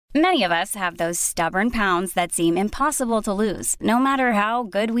Many of us have those stubborn pounds that seem impossible to lose, no matter how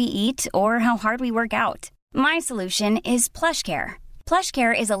good we eat or how hard we work out. My solution is PlushCare.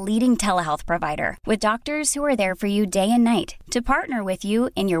 PlushCare is a leading telehealth provider with doctors who are there for you day and night to partner with you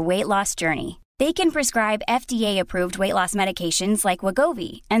in your weight loss journey. They can prescribe FDA-approved weight loss medications like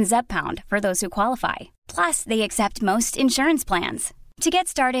Wegovy and Zepbound for those who qualify. Plus, they accept most insurance plans. To get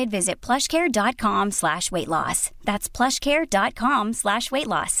started, visit plushcare.com/weightloss. That's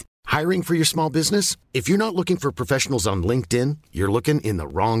plushcare.com/weightloss. Hiring for your small business? If you're not looking for professionals on LinkedIn, you're looking in the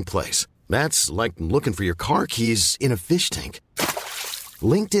wrong place. That's like looking for your car keys in a fish tank.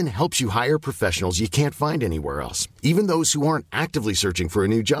 LinkedIn helps you hire professionals you can't find anywhere else, even those who aren't actively searching for a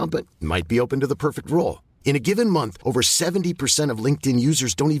new job but might be open to the perfect role. In a given month, over 70% of LinkedIn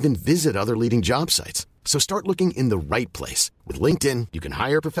users don't even visit other leading job sites. So start looking in the right place. With LinkedIn, you can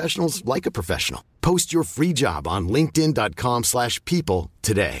hire professionals like a professional. Post your free job on linkedin.com/people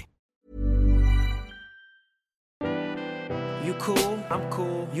today. You cool, I'm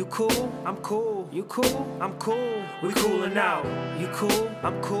cool. You cool, I'm cool. You cool, I'm cool. We coolin' out. You cool,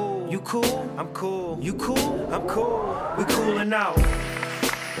 I'm cool. You cool, I'm cool. You cool, I'm cool. We coolin' out.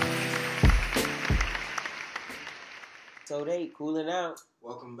 So they cooling out.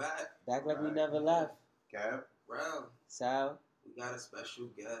 Welcome back. Back like we never left. Cap, Rel, Sal. we got a special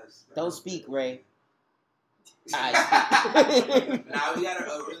guest. Don't speak, Ray. Now we got a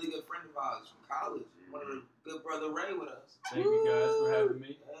really good friend of ours from college. One of the good brother Ray with us. Thank you guys for having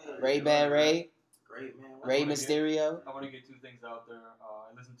me. Hey, Ray-Ban Ray. Great, man. Ray Mysterio. I want to get two things out there.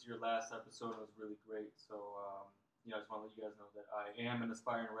 I listened to your last episode. It was really great. So, I just want to let you guys know that I am an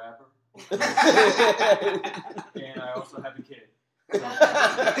aspiring rapper. And I also have a kid. So,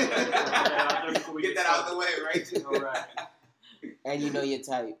 Get that out the way, right? All right. And you know your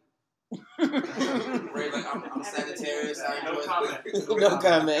type. Ray, like, I'm Sagittarius. No comment. No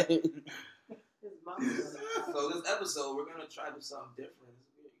comment. So this episode, we're going to try to do something different.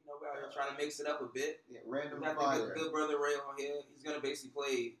 We're out here trying to mix it up a bit. Yeah, random we got fire. the good brother Ray on here. He's going to basically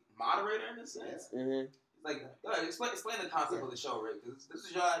play moderator in a sense. Yeah. Mm-hmm. Like, explain the concept of the show, Ray, because this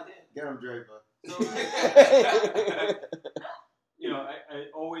is your idea. Get him, Draper. So, I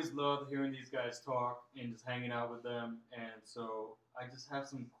always love hearing these guys talk and just hanging out with them. And so I just have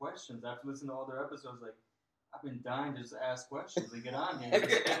some questions. After listening to all their episodes, like, I've been dying to just ask questions and get on here and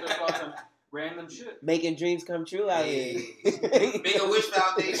just get their thoughts on random shit. Making dreams come true out here. Make a wish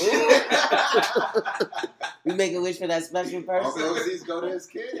foundation. We make a wish for that special All person. proceeds go to his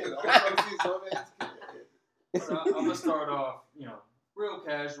kid. All proceeds go to his kid. So I'm going to start off, real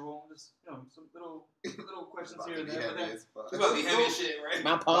casual. Just, some little questions here and there. But then, It's about to be heavy shit, right?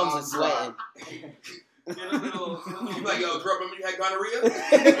 My palms are sweating. get a little You like, yo, bro, remember you had gonorrhea?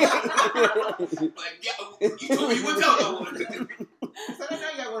 Like, yo, you told me you would tell no one. So now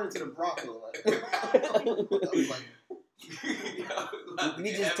you got one into the brothel.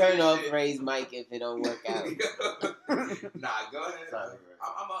 We just turn off Ray's mic if it don't work out. Nah, go ahead. Sorry,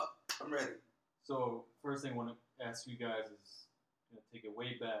 I'm up. I'm ready. So first thing I want to ask you guys is, take it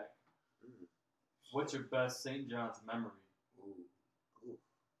way back. What's your best St. John's memory?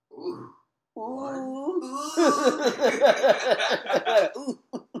 Ooh.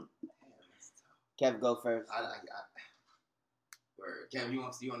 Kev, go first. Word. Cam, you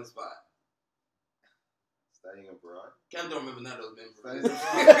on the spot? Studying abroad. Cam don't remember none of those Studying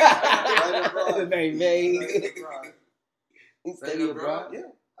memories. abroad. Very vague. Studying abroad? Yeah.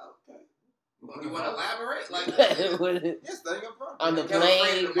 Okay. You want to elaborate? Like, Yeah, studying abroad. On the Yeah.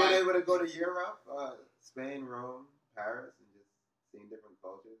 plane. Being able to go to Europe, Spain, Rome, Paris, and just seeing different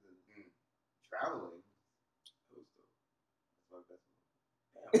cultures and traveling. That's my best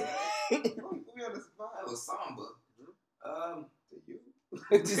one. Put me on the spot. that was Samba. To you.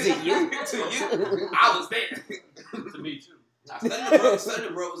 Is it you? To you. I was there. To me too. Studying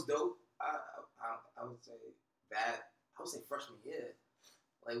abroad was dope. I would say that. I would say freshman year.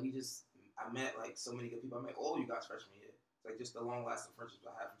 Like, I met, like, so many good people. I met all you guys freshman year. Like, just the long-lasting friendships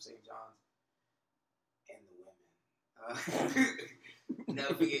I had from St. John's. And the women.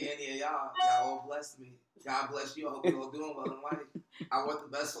 Never forget any of y'all. Y'all all blessed me. God bless you. I hope you're all doing well in life. I want the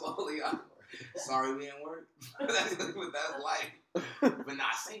best for all of y'all. Sorry we didn't work. That's life. But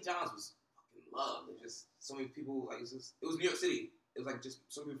nah, St. John's was fucking love. It just so many people, like, it was New York City. It was like just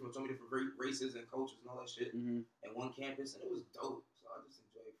so many people from so many different races and cultures and all that shit Mm-hmm. in one campus, and it was dope. So I just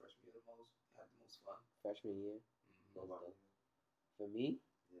enjoyed freshman year the most. Had the most fun. Freshman year. Mm-hmm. For me?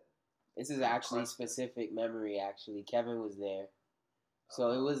 Yeah. This is actually specific memory, actually. Kevin was there.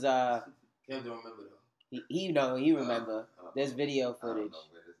 So it was, Kevin don't remember though. he remember. There's video footage.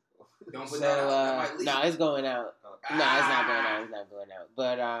 Don't put So, that out. That might leak. it's going out. No, it's not going out. It's not going out.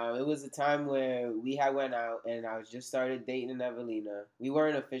 But it was a time where we had went out, and I was just started dating Evelina. We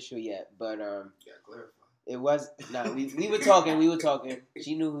weren't official yet, but Yeah, clarify. it was we were talking. We were talking.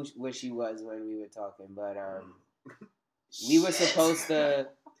 She knew what she was when we were talking, but we were supposed to.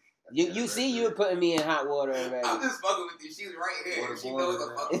 You see, you were putting me in hot water already. I'm just fucking with you. She's right here. Water She boiling knows I'm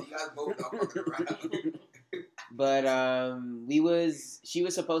now. fucking. You guys both know I'm fucking around. But she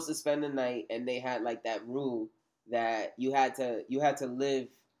was supposed to spend the night, and they had like that rule that you had to live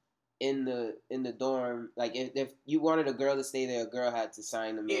in the dorm. Like if you wanted a girl to stay there, a girl had to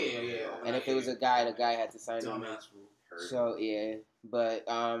sign them in. Yeah. And if it was a guy, the guy had to sign them in. Dumbass rule. So yeah, but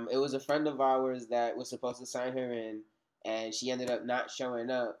it was a friend of ours that was supposed to sign her in, and she ended up not showing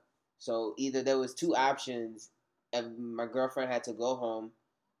up. So either there was two options, and my girlfriend had to go home,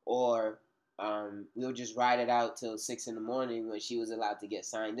 or we'll just ride it out till 6 a.m. when she was allowed to get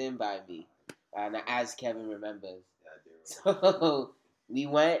signed in by me, as Kevin remembers. So we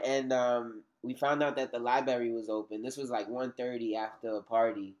went and we found out that the library was open. This was like 1:30 after a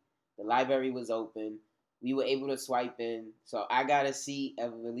party. The library was open. We were able to swipe in. So I got a seat,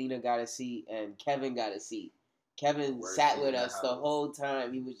 Evelina got a seat, and Kevin got a seat. Kevin Worst sat seat with in the us the house. whole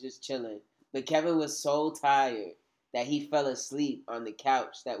time. He was just chilling. But Kevin was so tired that he fell asleep on the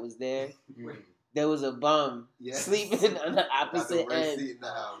couch that was there. There was a bum Yes. sleeping on the Got the opposite worst end. seat in the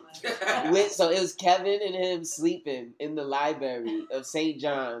house. So it was Kevin and him sleeping in the library of St.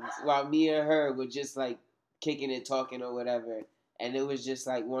 John's while me and her were just like kicking it, talking or whatever. And it was just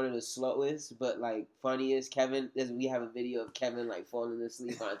like one of the slowest but like funniest. We have a video of Kevin like falling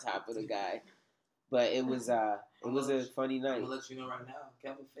asleep on top of the guy. But it was a funny I'm night. gonna let you know right now.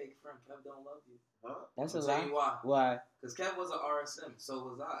 Kev a fake friend. Kev don't love you. Huh? That's I'll a tell lie. you why. Why? Because Kev was an RSM, so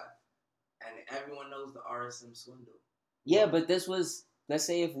was I. And everyone knows the RSM swindle. Yeah, but this was, let's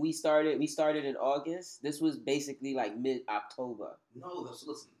say if we started in August. This was basically like mid-October. No,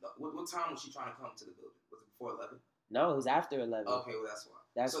 listen. What time was she trying to come to the building? Was it before 11? No, it was after 11. Okay, well, that's why.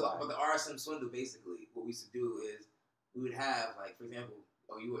 That's why. But the RSM swindle, basically, what we used to do is we would have, like, for example,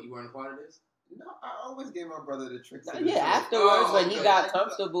 you weren't a part of this? No, I always gave my brother the tricks. No, to the yeah, tricks. afterwards when he okay. got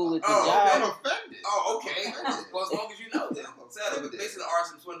comfortable with the Oh, job. I'm offended. Oh, okay. Well, as long as you know then. I'm So, offended. basically, the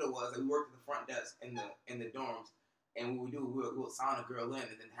RSM swindle was that we worked at the front desk in the dorms, and what we do, we would sign a girl in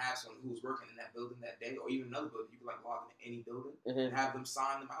and then have someone who was working in that building that day, or even another building. You could, like, log into any building and have them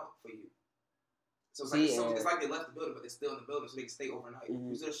sign them out for you. So it's like, it's like they left the building, but they're still in the building, so they can stay overnight.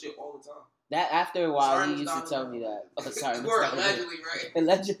 We do that shit all the time. That after a while, Sorry, he Miss used to tell Donovan. me that. Oh, sorry, Miss Word, Donovan. allegedly, right?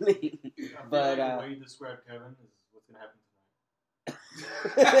 Allegedly. I feel But, like the way you describe Kevin is what's gonna happen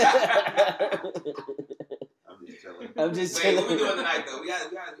tonight. I'm just chilling. I'm just Wait, what we chilling. doing tonight, though? We got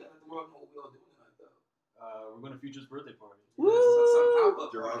the world know what we all doing tonight, though. We're going to Future's birthday party. Woo! Some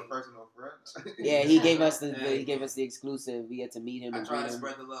pop-up Gerard's party. personal friend. Yeah, he gave us Yeah. the exclusive. We get to meet him I and try greet to him.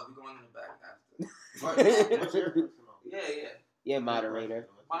 spread the love. We're going in the back after. What's your personal? Yeah. Yeah, moderator.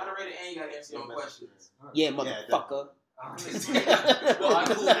 Moderator, and you got to answer your own questions. All right. Yeah, Yeah, motherfucker. All right. Well, I'm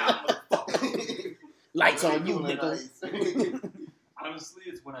cool now, motherfucker. Lights on you, Cool and nigga. nice. Honestly,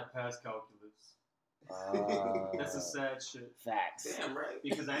 it's when I passed calculus. Uh, That's the sad shit. facts. Damn right.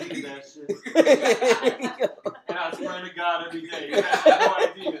 Because I needed that shit. And I was praying to God every day. You have no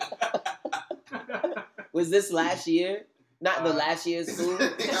idea. Was this last year? Not the last year of school?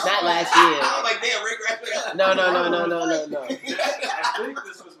 Not I last year. was like, damn, Rick Raffler. No. I think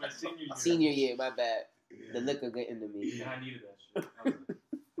this was my senior year. Senior year, my bad. The liquor getting to me. And I needed that shit. I was like,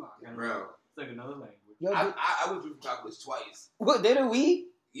 fuck, I know. Bro. It's like another language. Yo, I withdrew from calculus twice. what, didn't we?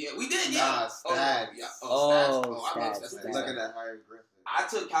 Yeah, we did, Nah, yeah. stats. Yeah. Oh, Stats. I love stats, stats. stats. Looking at higher Griffin. I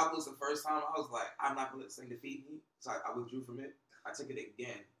took calculus the first time. I was like, I'm not going to let this thing defeat me. So I withdrew from it. I took it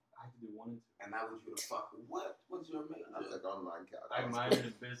again. I had to do 1 and 2. And I withdrew the fuck. What? What's your major? I took online I calculus. minored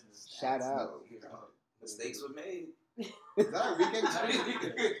in business. Shout out. Mistakes were made. Is that a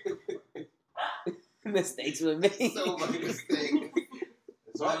weekend? Mistakes were made. So many mistakes.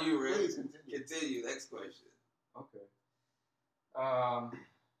 It's on you, Rick. Please continue. Continue. Next question. Okay.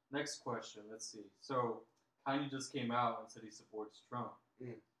 Next question. Let's see. So, Kanye just came out and said he supports Trump.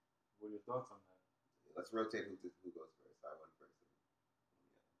 Mm. What are your thoughts on that? Let's rotate who goes first. I went first.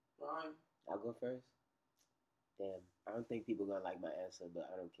 Ryan. I'll go first. Damn, I don't think people gonna like my answer, but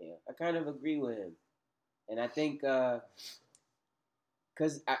I don't care. I kind of agree with him, and I think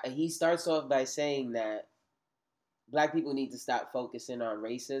because he starts off by saying that black people need to stop focusing on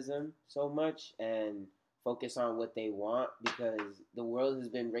racism so much and focus on what they want, because the world has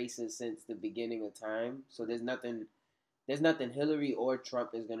been racist since the beginning of time. So there's nothing Hillary or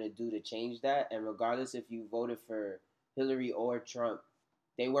Trump is gonna do to change that. And regardless if you voted for Hillary or Trump,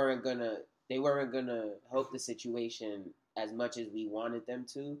 they weren't gonna they weren't gonna help the situation as much as we wanted them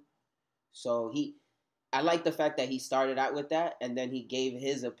to. So I like the fact that he started out with that, and then he gave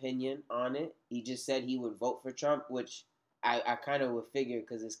his opinion on it. He just said he would vote for Trump, which I kind of would figure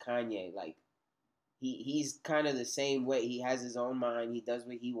because it's Kanye. Like, he's kind of the same way. He has his own mind. He does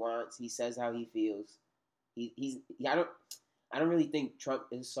what he wants. He says how he feels. I don't really think Trump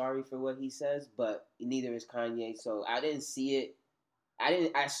is sorry for what he says, but neither is Kanye. So I didn't see it.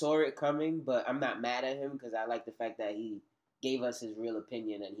 I saw it coming, but I'm not mad at him because I like the fact that he gave us his real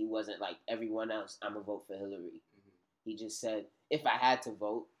opinion and he wasn't like everyone else. I'm gonna vote for Hillary. Mm-hmm. He just said if I had to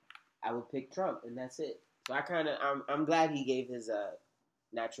vote, I would pick Trump, and that's it. So I'm glad he gave his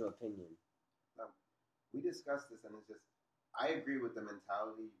natural opinion. We discussed this, and it's just I agree with the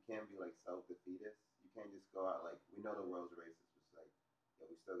mentality. You can't be like self-defeatist. You can't just go out like we know the world's racist. It's like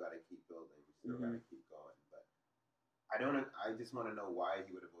we still got to keep building. We still got to keep going. But I just want to know why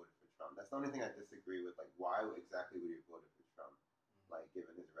he would have voted for Trump. That's the only thing I disagree with. Like, why exactly would he have voted for Trump? Like,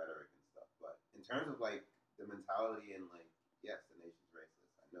 given his rhetoric and stuff. But in terms of like the mentality and like, yes, the nation's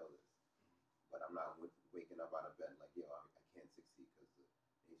racist. I know this, but I'm not waking up out of bed like, yo, I can't succeed because the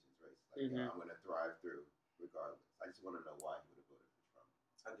nation's racist. Like, yo, I'm gonna thrive through regardless. I just want to know why he would have voted for Trump.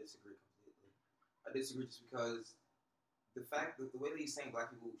 I disagree completely. I disagree just because the fact that the way that he's saying black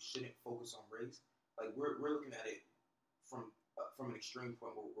people shouldn't focus on race, like we're looking at it from an extreme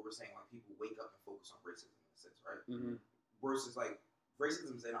point where we're saying like people wake up and focus on racism in a sense, right? Mm-hmm. Versus like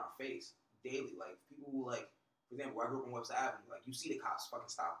racism's in our face daily. Like people who like, for example, I grew up on Webster Avenue. Like you see the cops fucking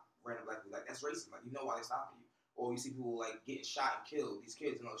stop random black people. Like that's racism. Like you know why they're stopping you. Or you see people like getting shot and killed. These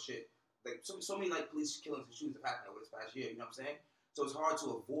kids and all this shit. Like so many like police killings and shootings have happened over this past year. You know what I'm saying? So it's hard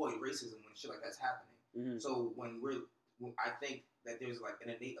to avoid racism when shit like that's happening. Mm-hmm. So I think that there's like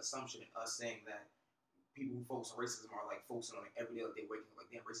an innate assumption in us saying that people who focus on racism are like focusing on it every day, like they're waking up like,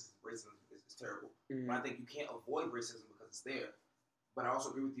 damn, racism is terrible. Mm-hmm. But I think you can't avoid racism because it's there. But I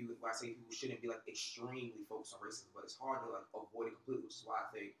also agree with you when I say people shouldn't be like extremely focused on racism, but it's hard to like avoid it completely, which is why I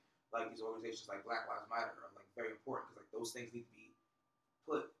think like these organizations like Black Lives Matter are like very important because like those things need to be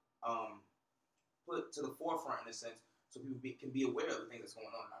put to the forefront in a sense so people can be aware of the things that's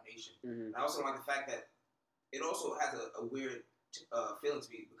going on in our nation. Mm-hmm. And I also like the fact that it also has a weird feeling to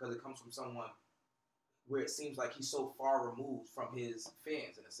me because it comes from someone where it seems like he's so far removed from his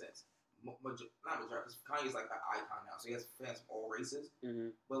fans in a sense. Not majority, because Kanye's like an icon now, so he has fans from all races.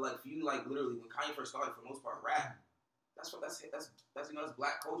 Mm-hmm. But like for you, like literally when Kanye first started, for the most part, rap, that's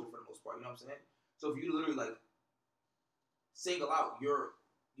black culture for the most part. You know what I'm saying? So if you literally like single out your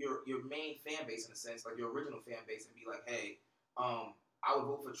main fan base in a sense, like your original fan base, and be like, hey, I would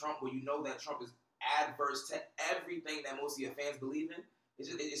vote for Trump, where you know that Trump is adverse to everything that most of your fans believe in.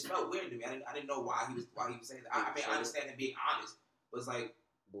 It just felt weird to me. I didn't know why he was saying that. I mean, I understand him being honest, but it's like,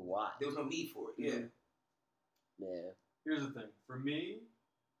 but why? There was no need for it. Yeah. Yeah. Here's the thing. For me,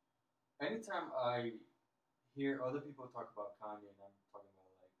 anytime I hear other people talk about Kanye, and I'm talking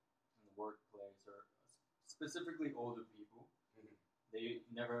about like in the workplace or specifically older people, they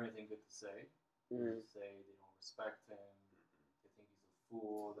never have anything good to say. They say they don't respect him. They think he's a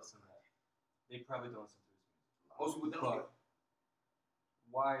fool. This and that. They probably don't listen to his music. Most people don't.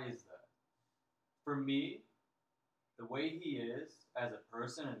 Why is that? For me, the way he is as a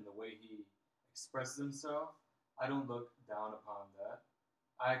person and the way he expresses himself, I don't look down upon that.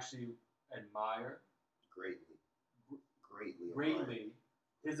 I actually admire greatly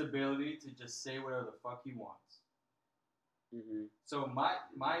his ability to just say whatever the fuck he wants. Mm-hmm. So my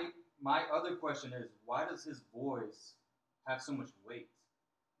other question is, why does his voice have so much weight?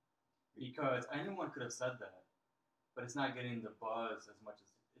 Because anyone could have said that, but it's not getting the buzz as much as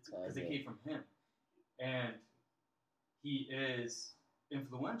it's because it came from him, and he is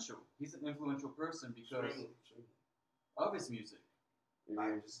influential. He's an influential person because of his music. Not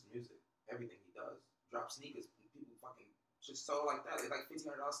even just his music, everything he does. Drop sneakers, people fucking just sell like that. They're like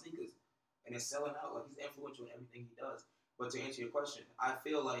 $1,500 sneakers, and they're selling out. Like he's influential in everything he does. But to answer your question, I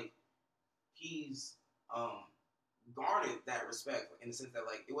feel like he's garnered that respect in the sense that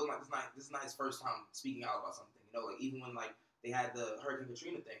like it wasn't like this is not his first time speaking out about something. You know, like even when like they had the Hurricane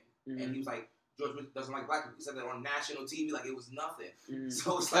Katrina thing, and he was like, George Bush doesn't like black people. He said that on national TV like it was nothing.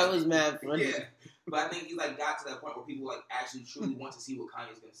 So it's that like, was mad funny. Yeah, but I think he like got to that point where people like actually truly want to see what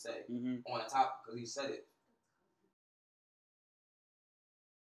Kanye's gonna say on the topic because he said it.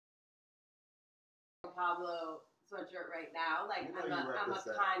 Pablo sweatshirt right now. Like I'm a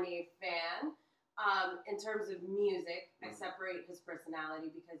Kanye fan. In terms of music, I separate his personality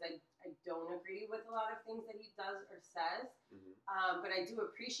because I don't agree with a lot of things that he does or says. But I do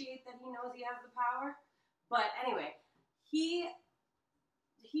appreciate that he knows he has the power. But anyway, he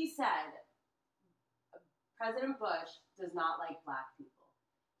said President Bush does not like black people.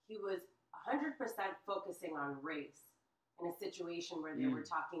 He was 100% focusing on race in a situation where they were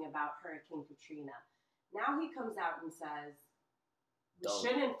talking about Hurricane Katrina. Now he comes out and says, we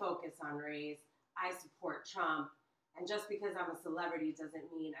shouldn't focus on race. I support Trump. And just because I'm a celebrity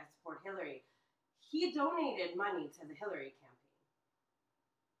doesn't mean I support Hillary. He donated money to the Hillary campaign.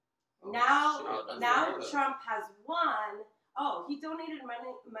 Now Trump has won. Oh, he donated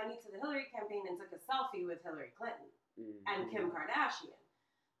money to the Hillary campaign and took a selfie with Hillary Clinton and Kim Kardashian.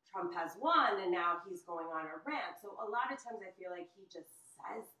 Trump has won, and now he's going on a rant. So a lot of times I feel like he just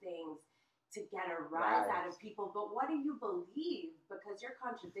says things to get a rise out of people. But what do you believe? Because you're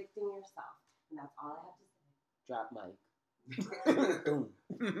contradicting yourself. And that's all I have to say. Drop mic.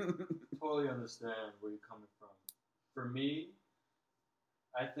 Totally understand where you're coming from. For me,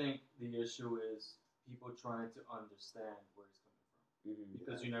 I think the issue is people trying to understand where he's coming from.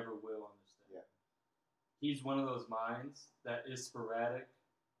 Because you never will understand. Yeah. He's one of those minds that is sporadic.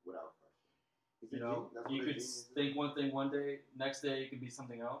 Without question. You know, you could think one thing one day, next day it could be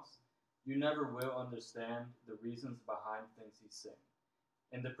something else. You never will understand the reasons behind things he's saying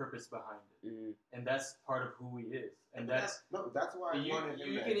and the purpose behind it. And that's part of who he is. And that's why I wanted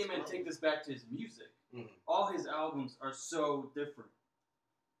him you can even take this back to his music. All his albums are so different.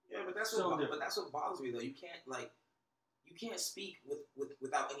 Yeah, but that's what bothers me though. You can't speak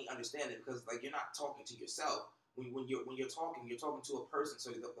without any understanding because like you're not talking to yourself. When you're talking to a person.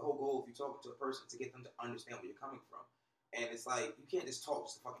 So the whole goal of you talking to a person is to get them to understand where you're coming from. And it's like you can't just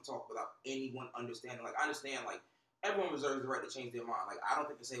talk without anyone understanding. Like I understand, like everyone reserves the right to change their mind. Like I don't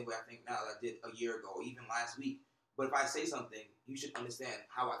think the same way I think now that I did a year ago, or even last week. But if I say something, you should understand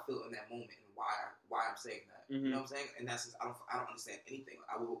how I feel in that moment and why I'm saying that. You know what I'm saying? And that's just, I don't understand anything.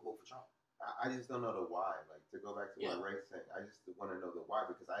 I will vote for Trump. I just don't know the why. Like to go back to what Ray said, I just want to know the why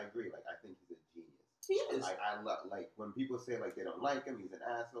because I agree. Like I think he's a genius. He is. I love like when people say like they don't like him, he's an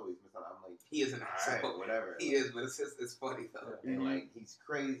asshole. He's misunderstood. I'm like he is an asshole. Right, whatever. He is, but it's funny though. And like he's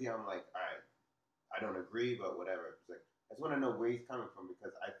crazy. I'm like, all right, I don't agree, but whatever. It's like I just want to know where he's coming from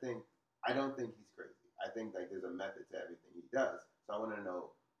because I don't think he's crazy. I think like there's a method to everything he does. So I want to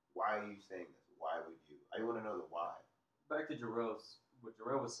know why are you saying this? Why would you? I want to know the why. Back to what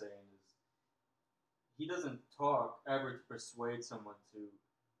Jarrell was saying is he doesn't talk ever to persuade someone to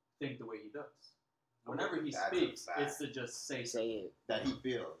think the way he does. Whenever he speaks, it's to just say it. That he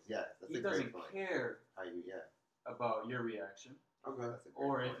feels, yes. That's he doesn't care about your reaction. Okay.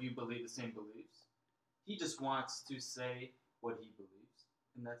 Or if you believe the same beliefs. He just wants to say what he believes.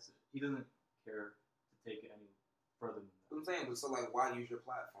 And that's it. He doesn't care to take it any further than that. I'm saying, but so like, why use your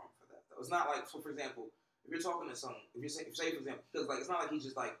platform for that though? It's not like, so for example, if you're talking to someone, if you say for example, because like, it's not like he's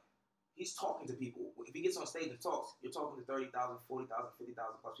just like, he's talking to people. If he gets on stage and talks, you're talking to 30,000, 40,000,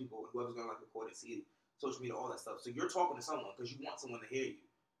 50,000 plus people, whoever's going to like record it, see it, social media, all that stuff. So you're talking to someone because you want someone to hear you.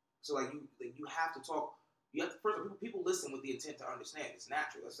 So like you have to talk. You have to, first of all, people listen with the intent to understand. It's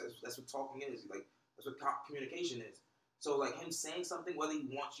natural. That's what talking is. Like that's what communication is. So like him saying something, whether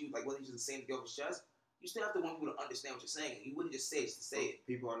he wants you, like whether he's just saying to get off his chest, you still have to want people to understand what you're saying. You wouldn't just say it just to say it.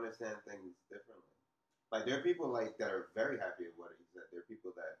 People understand things differently. Like there are people like that are very happy with what he said. There are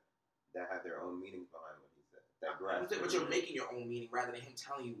people that have their own meanings behind what he said. But you're making your own meaning rather than him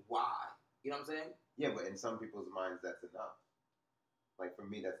telling you why. You know what I'm saying? Yeah, but in some people's minds, that's enough. Like for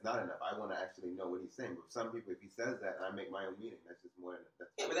me, that's not enough. I want to actually know what he's saying. But some people, if he says that and I make my own meaning, that's just more.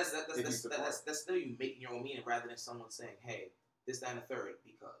 Yeah, but that's still you making your own meaning rather than someone saying, "Hey, this, that, and the third,"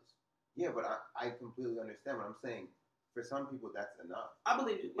 because. Yeah, but I completely understand what I'm saying. For some people, that's enough. I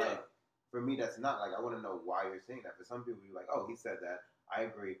believe it. Yeah. Like, for me, that's not. Like I want to know why you're saying that. For some people, you're like, "Oh, he said that. I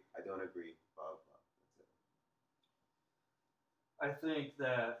agree. I don't agree." Blah blah. That's it. I think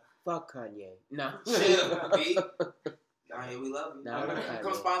that. Fuck Kanye. No. Kanye, we love you. No,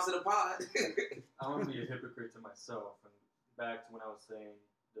 come sponsor the pod. I want to be a hypocrite to myself. And back to when I was saying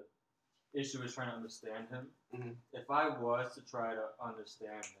the issue is trying to understand him. Mm-hmm. If I was to try to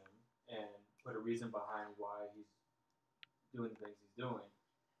understand him and put a reason behind why he's doing the things he's doing,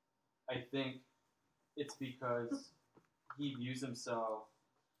 I think it's because he views himself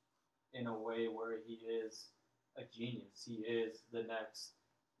in a way where he is a genius. He is the next,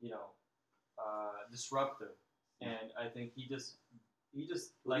 disruptor. And I think he just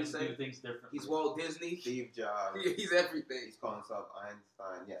likes to do things differently. He's Walt Disney. Steve Jobs. He's everything. He's calling himself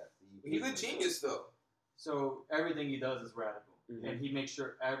Einstein. Yes. He's a genius, though. So everything he does is radical. Mm-hmm. And he makes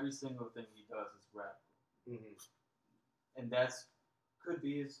sure every single thing he does is radical. Mm-hmm. And could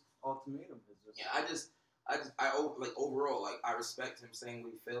be his ultimatum. Overall, like, I respect him saying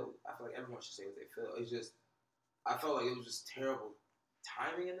what he feels. I feel like everyone should say what they feel. It's just, I felt like it was just terrible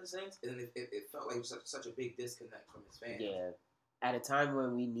timing in a sense, and it felt like it was such a big disconnect from his fans. Yeah, at a time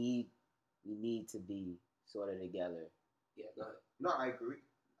when we need to be sort of together. Yeah, go ahead. No, I agree.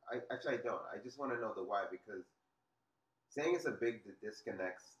 I don't. I just want to know the why, because saying it's a big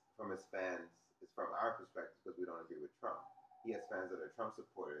disconnect from his fans is from our perspective because we don't agree with Trump. He has fans that are Trump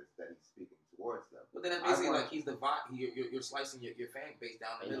supporters that he's speaking towards them. But then that's basically like he's you're slicing your fan base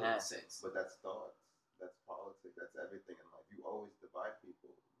down the middle in a sense. But that's thoughts. That's politics. That's everything in life. You always divide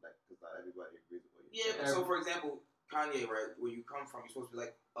people, like, because not everybody agrees with what you say. Yeah, so for example, Kanye, right, where you come from, you're supposed to be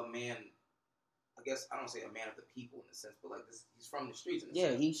like a man. I guess I don't say a man of the people in a sense, but like this, he's from the streets. In a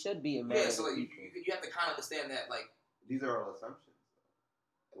sense. He should be a man. Yeah, so like, you have to kind of understand that, like, these are all assumptions.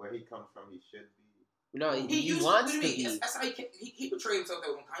 Where he comes from, he should be. No, he wants to be. That's how he portrayed himself.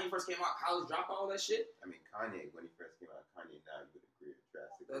 That when Kanye first came out, college dropout, all that shit. I mean, Kanye, when he first came out, Kanye now, you would agree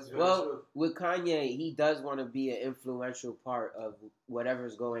drastically. Well, with Kanye, he does want to be an influential part of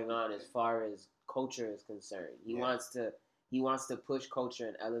whatever's going on as far as culture is concerned. He wants to push culture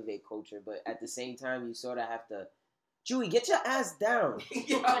and elevate culture, but at the same time, you sort of have to. Chewy, get your ass down.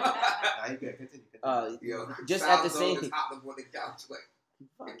 Nah, you can continue. Just at the same.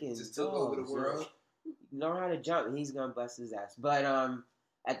 Fucking just took over the world. You know how to jump, and he's gonna bust his ass. But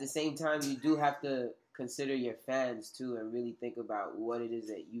at the same time, you do have to consider your fans too, and really think about what it is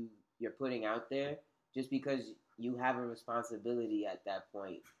that you're putting out there. Just because you have a responsibility at that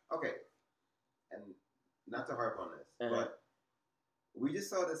point. Okay, and not to harp on this, but we just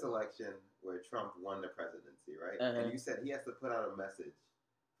saw this election where Trump won the presidency, right? And you said he has to put out a message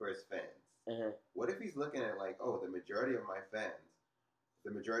for his fans. What if he's looking at like, oh, the majority of my fans. The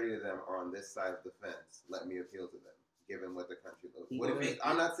majority of them are on this side of the fence. Let me appeal to them, given what the country looks. What if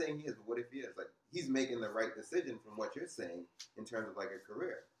I'm not saying he is, but what if he is? Like, he's making the right decision from what you're saying in terms of like a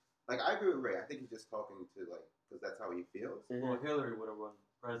career. Like, I agree with Ray. I think he's just talking to like because that's how he feels. Well, Hillary would have won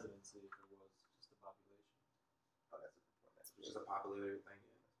presidency if it was just the population. Oh, that's a good point. That's just a popularity thing.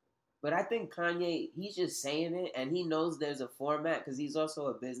 Yeah. But I think Kanye, he's just saying it, and he knows there's a format because he's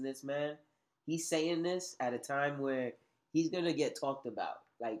also a businessman. He's saying this at a time where he's gonna get talked about,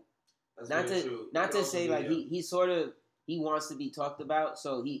 like not to say like he sort of he wants to be talked about,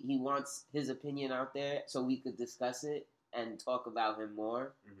 so he wants his opinion out there, so we could discuss it and talk about him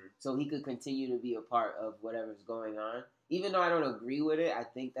more, so he could continue to be a part of whatever's going on. Even though I don't agree with it, I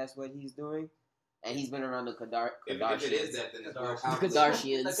think that's what he's doing, and he's been around the Kardashians. If it is that, then it's well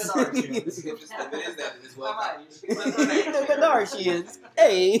Kardashians. If it is that, then it's well the Kardashians.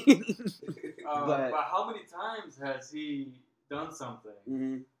 Hey. But how many times has he done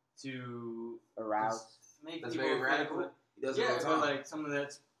something to arouse? Make that's very radical. He does it all the time. But like something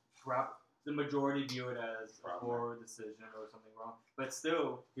that's the majority view it as a poor decision or something wrong. But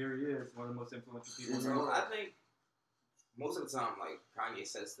still, here he is, one of the most influential people in the world. I think most of the time, like Kanye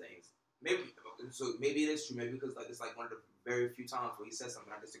says things. Maybe it is true. Maybe because like it's like one of the very few times where he says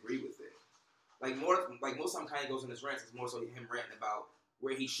something I disagree with it. Like most of the time Kanye goes in his rants, it's more so him ranting about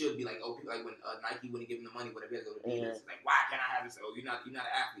where he should be like, people like when Nike wouldn't give him the money, whatever, he had to go to Adidas. It's like, why can't I have this? Oh, you're not an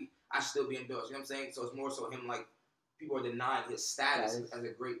athlete. I should still be endorsed. You know what I'm saying? So it's more so him like people are denying his status as a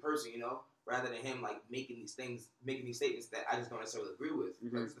great person, you know, rather than him like making these statements that I just don't necessarily agree with.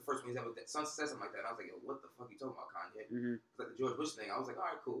 Like, it's the first one he's ever said something like that. And I was like, yo, what the fuck are you talking about, Kanye? It's like the George Bush thing. I was like, all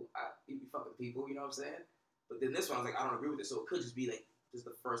right, cool. You be fucking people, you know what I'm saying? But then this one, I was like, I don't agree with it. So it could just be like just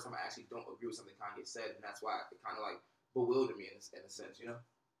the first time I actually don't agree with something Kanye said, and that's why it kind of like bewildered me in a sense, you know.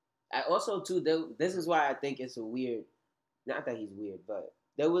 I also too, this is why I think it's a weird. Not that he's weird, but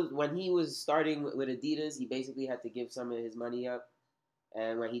there was when he was starting with Adidas, he basically had to give some of his money up,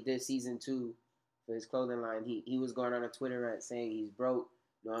 and when he did season 2 for his clothing line, he was going on a Twitter rant saying he's broke,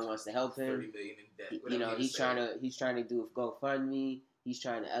 no one wants to help him. 30 million in debt. You know, he's trying to do a GoFundMe. He's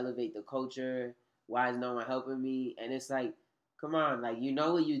trying to elevate the culture. Why is no one helping me? And it's like, come on, like you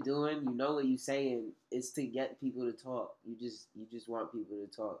know what you're doing, you know what you're saying. It's to get people to talk. You just want people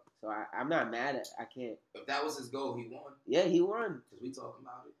to talk. So I'm not mad at. I can't. If that was his goal, he won. Yeah, he won. Because we talking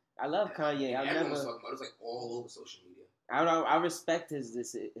about it. I love Kanye. Everyone was talking about it. It was like all over social media. I respect his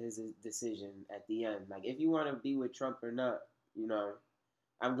decision at the end. Like if you want to be with Trump or not, you know,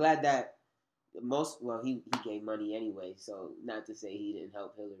 I'm glad that he gave money anyway. So not to say he didn't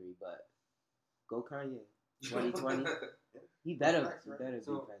help Hillary, but go Kanye. 2020. He better be president.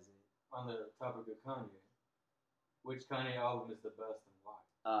 On the topic of Kanye, which Kanye album is the best and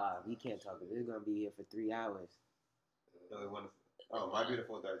why? We can't talk about it. We're gonna be here for 3 hours. My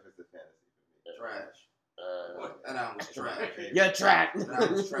Beautiful Dark Twisted Fantasy for me. Trash. That album was trash. You're trash. That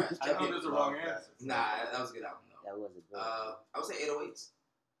album was trash. I thought it was the wrong answer. Nah, that was a good album though. That was a good I would say 808s.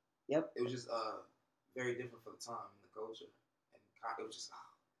 Yep. It was just very different for the time and the culture. And it was just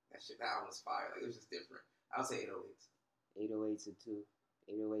that album was fire. Like it was just different. I would say 808s. 808s are too.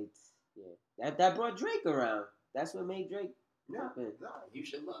 808s, yeah. That brought Drake around. That's what made Drake happen. No, you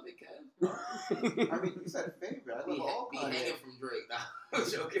should love it, Kev. I mean, you said favorite. I love all be hanging from Drake. Nah, I'm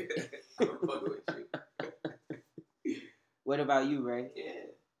joking. I'm fucking with you. What about you, Ray?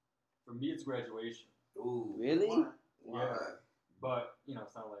 Yeah. For me, it's Graduation. Ooh. Really? Why? Yeah. But,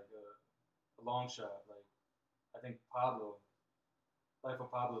 it's not like a long shot. Like, I think Life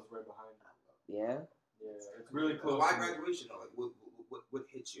of Pablo is right behind him. Yeah? Yeah, it's really close. Why Graduation, though? Like, what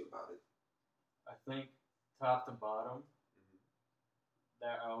hits you about it? I think top to bottom,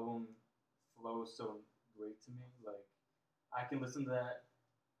 that album flows so great to me. Like, I can listen to that.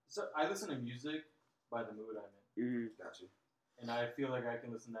 So I listen to music by the mood I'm in. Mm-hmm. Gotcha. And I feel like I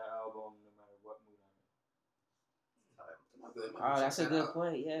can listen to that album no matter what mood I'm in. Oh, that's a good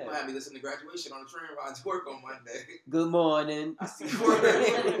point, yeah. You might have me listen to Graduation on the train ride to work on Monday. Good morning. I see what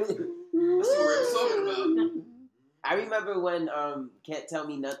we're talking about. I remember when Can't Tell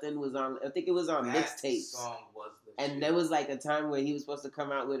Me Nothing was on, I think it was on mixtapes. Song was the and shit. there was like a time where he was supposed to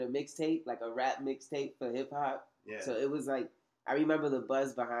come out with a mixtape, like a rap mixtape for hip hop. Yeah. So it was like, I remember the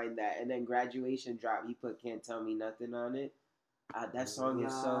buzz behind that. And then Graduation dropped, he put Can't Tell Me Nothing on it. That song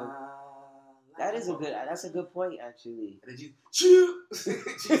is so... That's a good point, actually. And then you,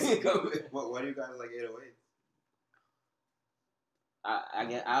 What do you guys like 808?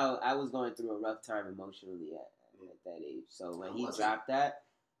 I was going through a rough time emotionally at that age. So when he dropped that,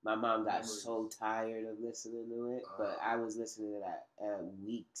 my mom got so tired of listening to it. But I was listening to that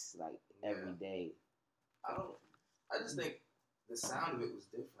weeks, like every day. I just think the sound of it was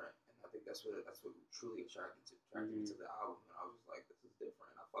different, and I think that's what truly attracted me to the album. And I was like, this is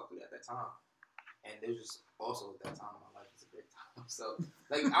different. And I fucked with it at that time. And it was just also at that time in my life, it's a great time. So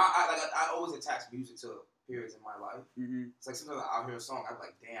like I always attach music to periods in my life. Mm-hmm. It's like sometimes I'll hear a song, I'm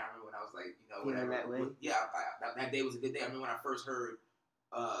like, damn, I remember when I was like, whatever. That way? That day was a good day. I remember when I first heard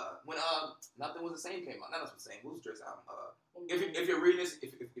when Nothing Was the Same came out. Not Nothing Was the Same. What was Drake's album? If you're reading this,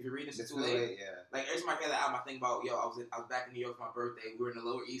 it's too late. Yeah. Like every time I hear that album, I think about I was back in New York for my birthday. We were in the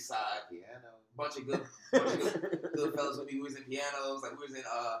Lower East Side. Piano. Bunch of good fellas with me. We was in pianos. Like we was in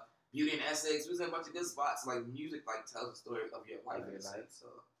Beauty and Essex. We was in a bunch of good spots. Like music, like tells the story of your life. So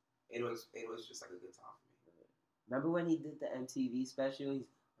it was just like a good time for me. Remember when he did the MTV special? He's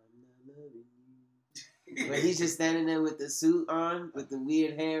I'm not loving you. When he's just standing there with the suit on, with the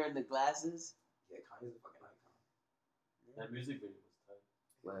weird hair and the glasses. Yeah, Kanye's a fucking icon. That music video was tight.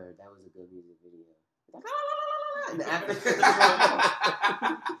 Word, that was a good music video.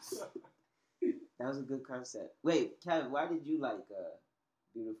 That was a good concept. Wait, Kevin, why did you like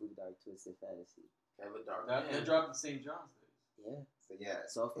Beautiful Dark Twisted Fantasy? Kevin Dark. They dropped the St. John's days. Yeah.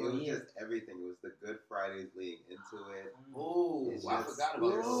 So it was just everything. It was the Good Fridays leading into it. Oh, I forgot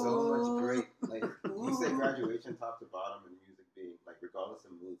about it. So much great. Like you said, Graduation, top to bottom, and music being like, regardless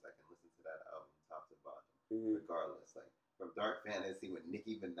of moods, I can listen to that album top to bottom, regardless. Like from Dark Fantasy, when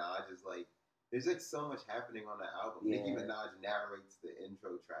Nicki Minaj is like, there's like so much happening on that album. Yeah. Nicki Minaj narrates the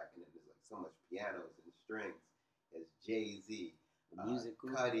intro track, and then there's like so much pianos and strings. There's Jay-Z,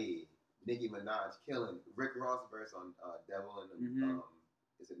 musical, Cudi, Nicki Minaj killing, Rick Ross verse on Devil in the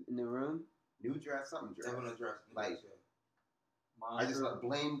is it in the Room? New Dress, something dress. Devil in the Dress. Like Monster. I just love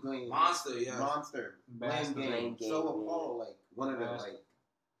Blame Game. Monster, yeah. Monster. Blame Game. So appalled, like one of the like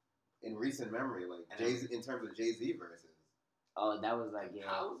in recent memory, like Jay-Z in terms of Jay-Z verses. Oh, that was like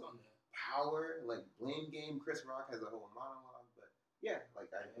Power's on there. Power, like Blame Game. Chris Rock has a whole monologue, but yeah, like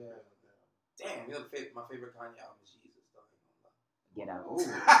Damn, my favorite Kanye album is Jesus, though. Get out.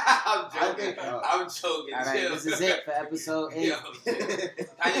 I'm joking. All right, this is it for episode 8.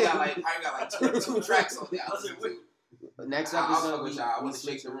 Kanye got like two tracks on there. I listen to. Next episode, I want to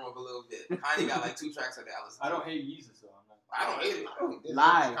shake the room up a little bit. Kanye got like 2 tracks on there. I don't hate Yeezus, though. I don't hate it.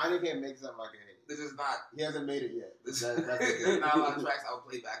 Live. Kanye can't make something I can hate. This is not. He hasn't made it yet. There's not a lot of tracks I would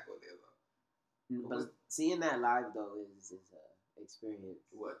play back on there, though. But seeing that live, though, is experience.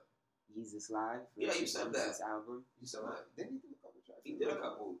 What? Yeezus live. Yeah, you said that. Album. You said that. Didn't he do a couple tracks? He did a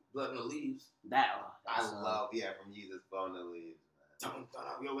couple. Blood in the Leaves. I love, from Yeezus, Blood in the Leaves.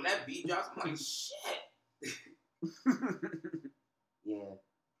 Yo, when that beat drops, I'm like, shit. Yeah.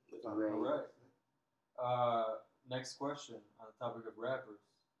 All right. Next question on the topic of rappers.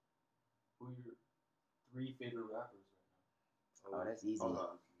 Who are your 3 favorite rappers right now? Oh, that's easy. Hold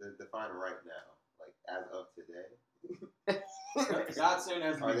on. Define right now. Like, as of today. Not saying it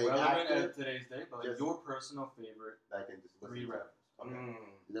has to be relevant at today's day, but like your personal favorite I can just 3 rappers. Okay.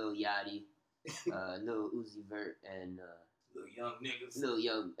 Lil Yachty, Lil Uzi Vert, and Little young niggas. Little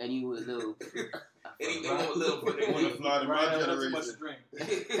young, and you was little. Anything want little for the want to fly to my Too much to generation.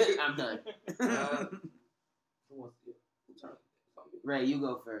 drink. I'm done. Who wants to turn? Ray, you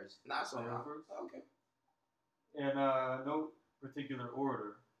go first. Nah, so I go now. first? Okay. In no particular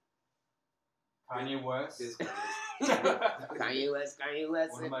order. Kanye West. This Kanye West.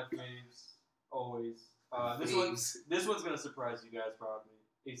 One of my faves. Always. Faves. This one's gonna surprise you guys probably.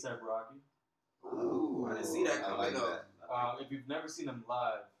 A$AP Rocky. Ooh, I didn't see that coming like up. that. If you've never seen him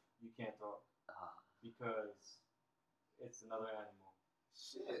live, you can't talk because it's another animal.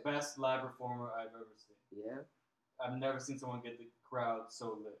 Shit. Best live performer I've ever seen. Yeah. I've never seen someone get the crowd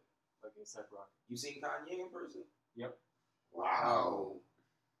so lit like A$AP Rocky. You seen Kanye in person? Yep. Wow.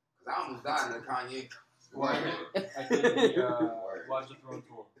 Because I almost died in a Kanye. I did the Watch the Throne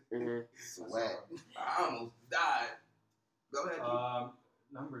tour. Mm-hmm. Sweat. I almost died. Go ahead.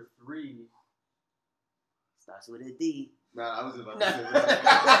 Number 3. Starts with a D. Nah, I was about to say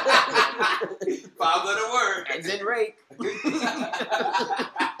that. 5-letter word. As in rake.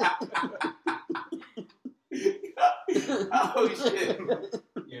 Oh shit.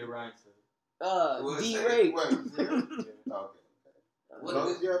 Yeah, Ryan said it. What's D that? rake. Wait, Yeah. okay. What What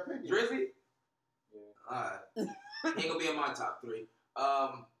is was your opinion? Drizzy? Yeah. Alright. He ain't gonna be in my top 3.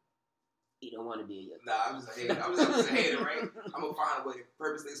 You don't want to be a young. Nah, I'm just a hater. I'm just a hater, right? I'm gonna find a way to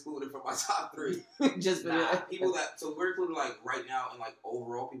purposely exclude it from my top 3. Just for Nah, that. people that, so we're including like right now and like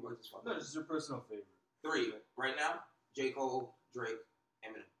overall people are just fucking. No, just your personal favorite. 3 right now: J. Cole, Drake,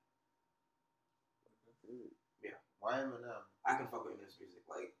 Eminem. Why Eminem? I can fuck with Eminem's music.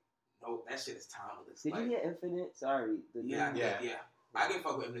 Like, no, that shit is timeless. Did like, you hear Infinite? Sorry. Yeah, Yeah. yeah. I can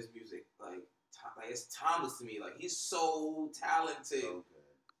fuck with Eminem's music. Like it's timeless to me. Like, he's so talented. So good.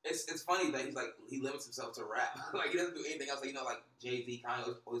 It's funny that he's like, he limits himself to rap. Like, he doesn't do anything else. Like, you know, like Jay-Z,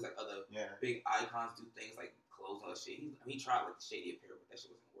 Kanye, always like other Yeah. big icons do things like clothes and other shit. He tried like the Shady Apparel, but that shit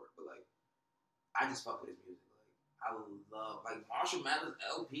wasn't gonna work. But like, I just fuck with his music. Like, I love like Marshall Mathers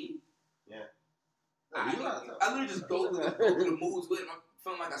LP. Yeah. I literally just go through the moods with him. I'm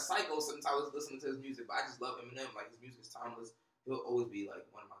feeling like a psycho sometimes I was listening to his music, but I just love Eminem. Like, his music is timeless. He'll always be like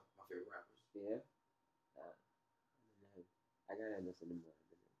one of my favorite rappers. Yeah. I gotta listen to more.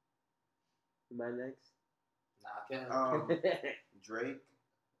 Am I next? Nah, I can't. Drake,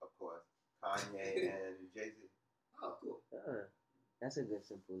 of course. Kanye and Jay-Z. Oh, cool. That's a good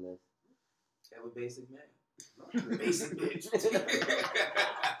simple list. Have a basic man. Basic bitch.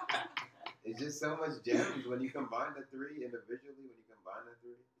 It's just so much gems when you combine the 3 individually. When you combine the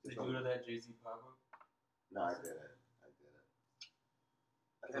 3, Did you go to that Jay-Z pop-up? No, I didn't.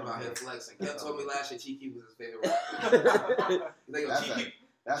 Kev out here flexing. Kev told me last year Cheeky was his favorite rapper. He's like, Cheeky.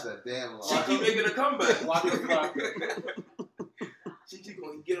 That's a damn lie. Cheeky making a comeback. Walk the clock. Cheeky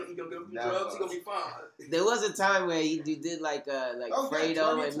gonna get up some drugs. He gonna be fine. There was a time where you did like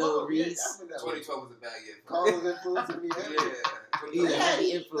Fredo and Lil Reese. 2012 was a bad year. Carl was influencing me heavy. He was a heavy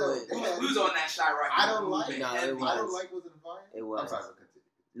Yeah. influence. We was on that shot right I now. don't like. No, I it was. don't like was in fire. It was. I'm sorry, but continue.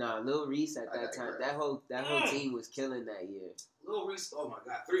 No, Lil Reese at that time, that whole team was killing that year. Lil Reese, oh my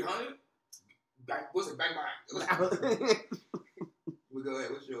god, 300. What's it? Bang bang. We go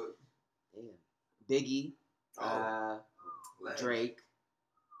ahead. What's yours? Damn. Biggie, Drake.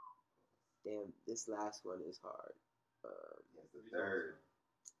 Damn, this last one is hard. That's the third.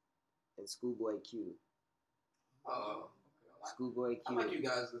 And Schoolboy Q. Schoolboy Q. I like you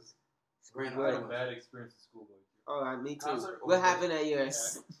guys. I had a bad experience at Schoolboy Q. Oh, me too. Concert or What happened at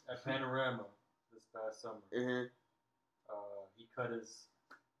yours? At Panorama this past summer. Mm-hmm. He cut his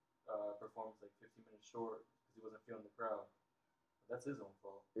performance like 15 minutes short because he wasn't feeling the crowd. But that's his own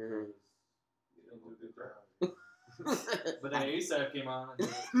fault. Mhm. He didn't do a good job. But then A$AP came on and did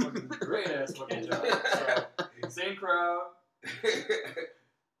a fucking great ass fucking job. So, same crowd.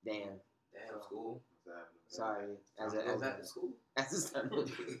 Damn. School. Sorry. As a school.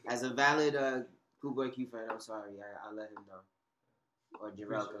 As a valid Schoolboy Q fan, I'm sorry. I'll let him know. Or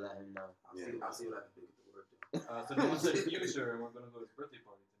Jarrell can let him know. I'll see what I can do to work there. So no one said Future, and we're gonna go to his birthday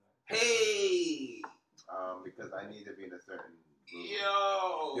party tonight. Hey. Because I need to be in a certain mood.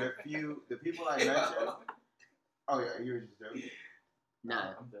 Yo. The people I mentioned. Oh yeah, you were just joking.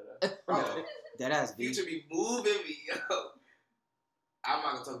 Nah. I'm dead. Oh, Deadass beat. Future be moving me, yo. I'm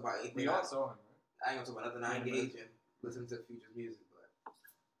not gonna talk about anything. We all saw him, right? I ain't gonna talk about nothing. I engage in listening to Future's music, but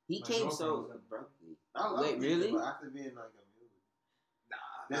He My came girlfriend so was in. abruptly. I love Wait, Future, really? But I have to be in like a mood.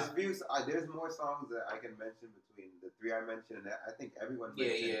 There's more songs that I can mention between the 3 I mentioned, and I think everyone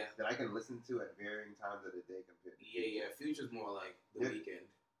mentioned that I can listen to at varying times of the day compared to Future's more like the weekend.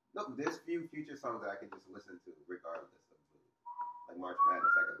 No, there's few Future songs that I can just listen to regardless of mood. Like March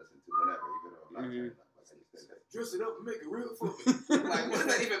Madness, I can listen to whenever, even though I'm not turned up. Dress it up and make it real for me. Like, what does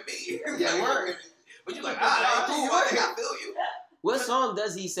that even mean? Yeah, like, word. But you like, cool, I think I feel you. What song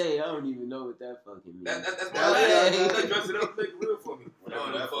does he say? I don't even know what that fucking means. That's my like, dress it up and make it real for me.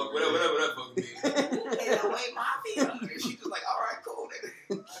 Whatever that fucking means. Hey, mafia. She's just like, all right, cool, nigga.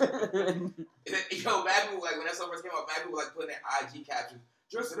 And then, mad people, like, when that song first came out, mad people, like, putting their IG captions,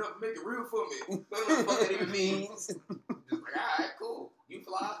 dress it up and make it real for me. What the fuck that even means? Just like, all right, cool. You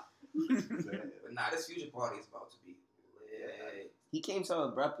fly. But nah, this future party is about to be lit. He came so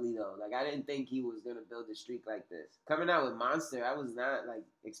abruptly though. Like I didn't think he was gonna build a streak like this. Coming out with Monster, I was not like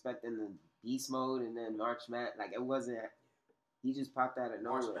expecting the Beast Mode and then March Madness. Like it wasn't. He just popped out of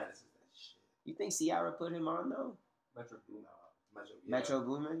nowhere. March Madness is that shit. You think Ciara put him on though? Metro Boomin. Metro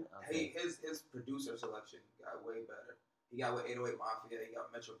Boomin. Okay. Hey, his producer selection got way better. He got with 808 Mafia. He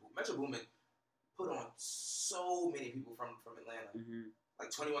got Metro Boomin. Metro Boomin put on so many people from Atlanta. Mm-hmm. Like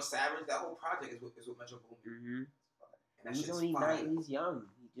 21 Savage, that whole project is with Metro Boomin. Mm-hmm. And that He's shit's only fire. he's young.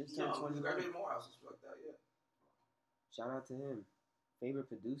 He just turned 21. He graduated Morehouse and stuff like that, yeah. Shout out to him. Favorite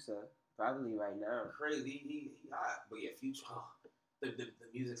producer, probably right now. Crazy, he hot. But yeah, Future, the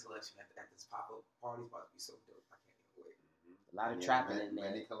music selection at this pop-up party is about to be so dope. I can't even wait. A lot of trapping in there.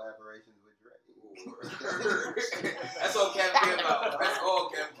 Many collaborations with Dre. That's all Kevin cares about. That's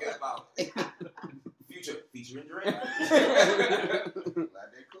all Kevin cares about. Future featuring Dre. Glad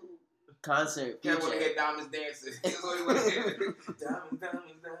they cool. Concert. Kevin want to hear Diamonds dancing. That's what he want to hear. Diamonds.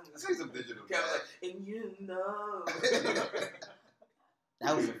 Let's say some digital. Kevin like, and you know.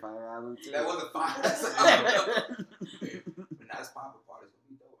 That was a fire album too. That was a fire album. But now this pop-up party is gonna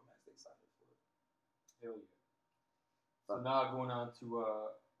be dope. I'm actually excited for it. Hell yeah. So now going on to a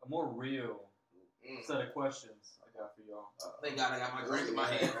more real set of questions I got for y'all. Thank God I got my drink in my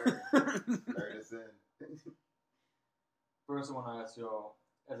hand. Nerd us in. First, I want to ask y'all,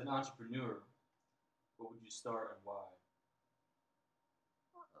 as an entrepreneur, what would you start and why?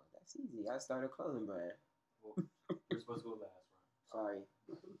 Oh, that's easy. I started a clothing brand. Well, you're supposed to go last, Sorry.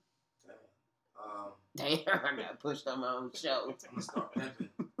 Damn. Damn, I got pushed on my own show. I'm gonna start pimping.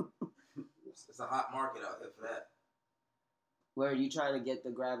 It's a hot market out there for that. Where are you trying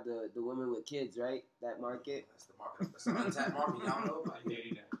to grab the women with kids, right? That market? That's the market. That's an untapped market. Y'all know about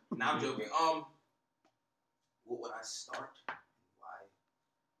it. Nah, I'm joking. What would I start? Why?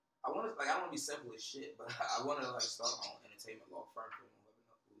 I don't want to be simple as shit, but I want to like start my own entertainment law firm for anyone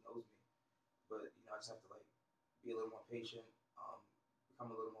who knows me. But I just have to like be a little more patient, become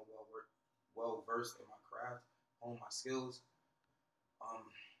a little more well versed in my craft, hone my skills.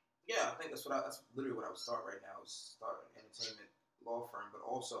 Yeah, I think that's literally what I would start right now. Is start an entertainment law firm, but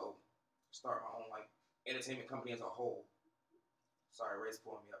also start my own like entertainment company as a whole. Sorry, Ray's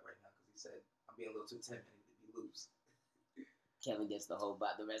pulling me up right now because he said I'm being a little too timid. He be loose. Kevin gets the whole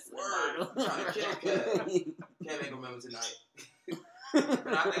the rest of the Word. bottle. I'm trying to kill Kevin. Kevin ain't gonna remember tonight.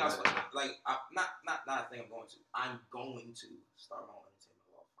 And I think I was like, not I think I'm going to. I'm going to start my own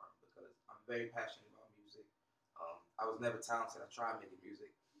entertainment law firm because I'm very passionate about music. I was never talented. I tried making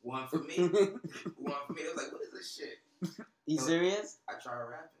music. One for me. It was like, what is this shit? You serious? I tried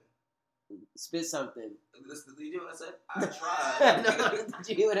rapping. Spit something. Did you hear what I said? I tried. No, did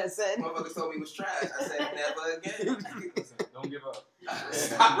you hear what I said? Motherfuckers told me it was trash. I said, never again. Don't give up.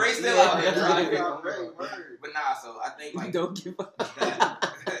 Stop, Ray still out here trying. Word. But nah, so I think like don't give up.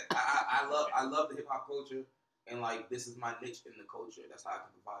 I love the hip hop culture, and like this is my niche in the culture. That's how I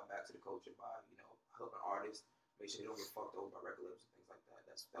can provide back to the culture by helping artists make sure they don't get fucked over by record labels and things like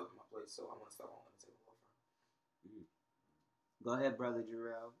that. That would be my place. So I want to start my own entertainment law firm. Go ahead, brother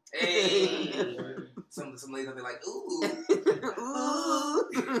Jarrell. Hey, some ladies will be like, ooh, ooh.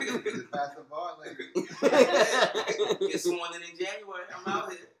 Just pass the bar, lady. Get sworn in January. I'm out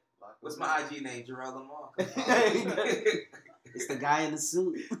here. What's my IG name? Jarrell Lamar. It's the guy in the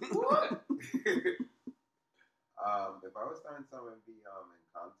suit. What? If I was starting something, it'd be in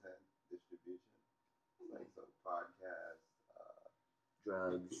content distribution, like so podcast,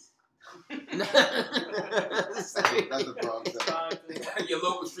 drugs. That's a problem. Your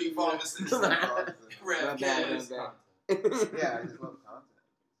local street pharmacist. Yeah, I just love content.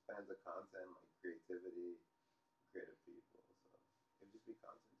 Fans of content, like creativity, creative people. So it'd just be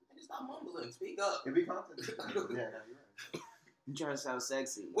content. Just stop mumbling. Speak up. It'd be content. Yeah, no, you're right. You trying to sound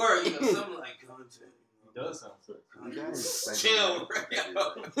sexy? Word, something like content. It does sound sexy. Chill,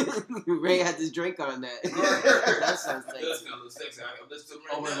 Ray had this drink on that. That sounds sexy. It does sound a little sexy. I'm listening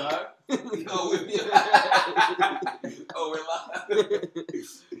Oh, we're live? Oh, we're live.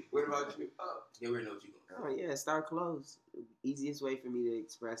 What about you? Yeah, we know what you're going to Oh, yeah, start clothes. Easiest way for me to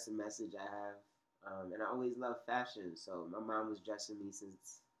express a message I have. And I always loved fashion. So my mom was dressing me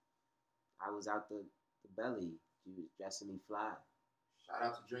since I was out the the belly. She was dressing me fly. Shout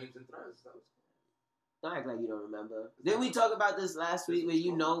out to Dreams and Threads. That was Don't act like you don't remember. Didn't we talk about this last week where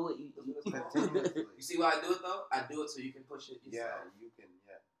you know what you... You see why I do it, though? I do it so you can push it yourself. Yeah, you can,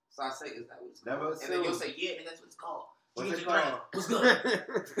 So I say, is that what it's Never called? And then you'll say, yeah, nigga, that's what it's called. What's Dreams it and called? Threads. What's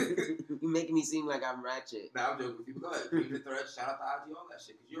good? You making me seem like I'm ratchet. Nah, I'm joking with you. But go ahead. Dreams and Threads. Shout out to IG, all that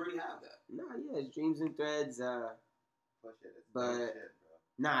shit. Because you already have that. Nah, yeah, it's Dreams and Threads. Push it. It's But- shit, bro.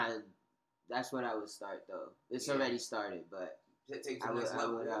 Nah, that's what I would start, though. It's already started, but Take to I the would, next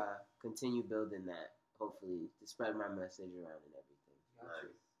level. continue building that, hopefully, to spread my message around and everything. Got you.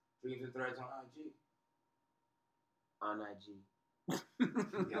 Dreams and Threads on IG. On IG.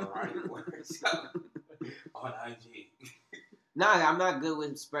 Yeah, right. Words. On IG. Nah, I'm not good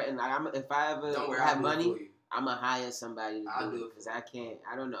with spreading. Like, if I ever Don't worry, have I'll money, do it for you. I'm gonna hire somebody to I'll do do it it because I can't.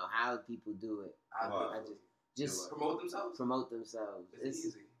 I don't know how people do it. I'll do I it for you. just Promote themselves? promote themselves. It's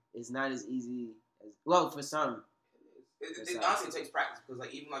easy. It's not as easy as for some. It honestly takes practice because,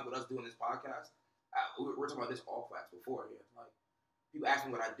 like, even like with us doing this podcast, we're talking about this all facts before here. Like, people ask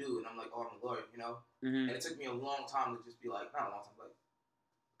me what I do, and I'm like, oh, I'm a lawyer, you know. Mm-hmm. And it took me a long time to just be like, not a long time, like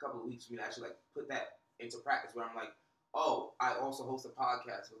a couple of weeks for me to actually like put that into practice. Where I'm like, oh, I also host a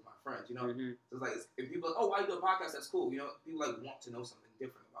podcast with my friends, you know. Mm-hmm. So it's like, if people are like, oh, why you do a podcast? That's cool, you know. People like want to know something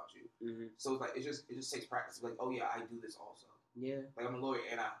different about you. Mm-hmm. So So it's like it just takes practice. Like, oh yeah, I do this also. yeah. Like, I'm a lawyer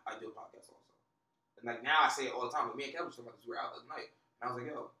and I do a podcast also. And like now I say it all the time. Like, me and Kevin were talking about this. We were out the other night, and I was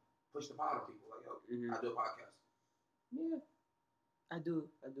like, yo, push the pod on people. Like, yo, Mm-hmm. I do a podcast. Yeah. I do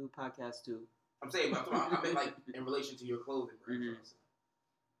a podcast too. I'm saying, but I mean, like, in relation to your clothing brand. Mhm.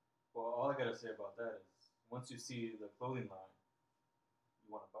 Well, all I gotta say about that is, once you see the clothing line,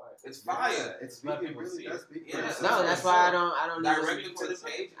 you want to buy it. It's fire. Yeah, it's Let speaking people really see does it. speak Yeah. for itself. No, that's why I don't Direct even. them to the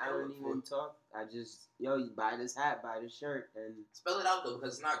page. I don't even talk. I just you buy this hat, buy this shirt, and Spell it out though,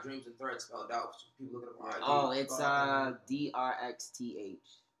 because it's not Dreams and Threads spelled out. So people look it up on IG. oh, it's DRXTH.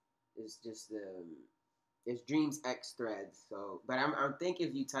 It's just it's Dreams X Threads. So, but I'm think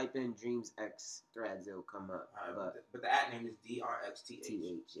if you type in Dreams X Threads, it'll come up. All right, But but the ad name is DRXTH.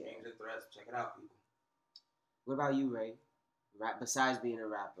 TH, yeah. Dreams and Threads. Check it out, people. What about you, Ray? Besides being a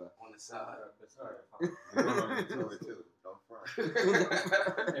rapper. On the side. But sorry, Don't front.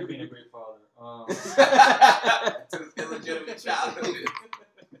 and being a great father. To his illegitimate childhood.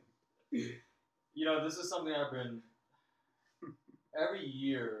 You know, this is something I've been. Every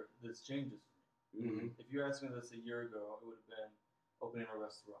year, this changes for me. Mm-hmm. If you asked me this a year ago, it would have been opening a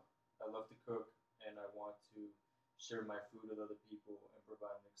restaurant. I love to cook, and I want to share my food with other people and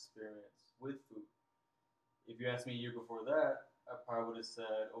provide an experience with food. If you asked me a year before that, I probably would have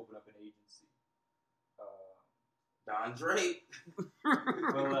said open up an agency. Don Drake.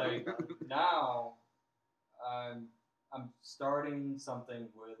 But like now, I'm starting something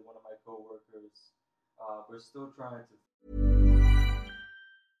with one of my coworkers. We're still trying to.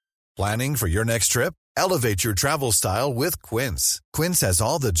 Planning for your next trip? Elevate your travel style with Quince. Quince has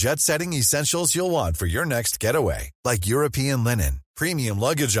all the jet-setting essentials you'll want for your next getaway, like European linen, premium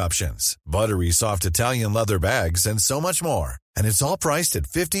luggage options, buttery soft Italian leather bags, and so much more. And it's all priced at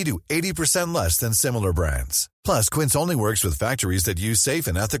 50 to 80% less than similar brands. Plus, Quince only works with factories that use safe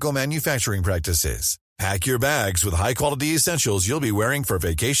and ethical manufacturing practices. Pack your bags with high-quality essentials you'll be wearing for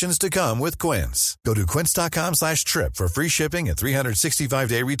vacations to come with Quince. Go to quince.com/trip for free shipping and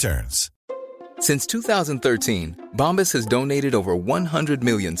 365-day returns. Since 2013, Bombas has donated over 100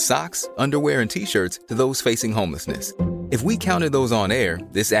 million socks, underwear, and T-shirts to those facing homelessness. If we counted those on air,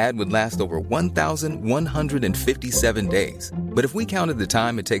 this ad would last over 1,157 days. But if we counted the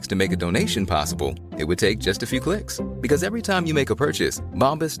time it takes to make a donation possible, it would take just a few clicks. Because every time you make a purchase,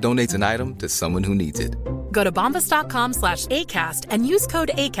 Bombas donates an item to someone who needs it. Go to bombas.com/ACAST and use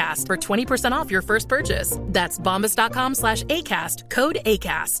code ACAST for 20% off your first purchase. That's bombas.com/ACAST, code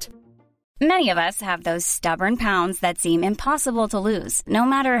ACAST. Many of us have those stubborn pounds that seem impossible to lose, no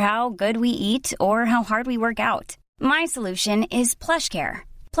matter how good we eat or how hard we work out. My solution is PlushCare.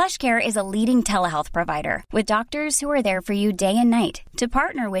 PlushCare is a leading telehealth provider with doctors who are there for you day and night to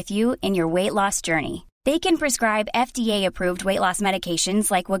partner with you in your weight loss journey. They can prescribe FDA-approved weight loss medications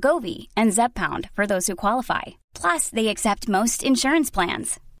like Wegovy and Zepbound for those who qualify. Plus, they accept most insurance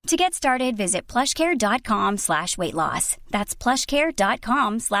plans. To get started, visit plushcare.com/weightloss. That's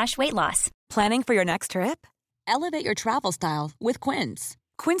plushcare.com/weightloss. Planning for your next trip? Elevate your travel style with Quince.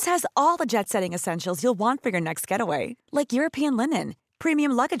 Quince has all the jet-setting essentials you'll want for your next getaway, like European linen,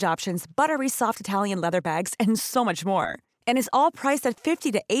 premium luggage options, buttery soft Italian leather bags, and so much more. And is all priced at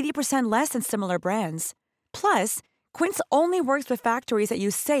 50 to 80% less than similar brands. Plus, Quince only works with factories that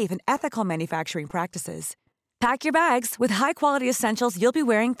use safe and ethical manufacturing practices. Pack your bags with high-quality essentials you'll be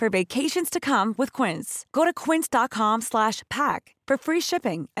wearing for vacations to come with Quince. Go to quince.com/pack for free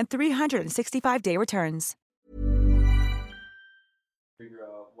shipping and 365-day returns. Figure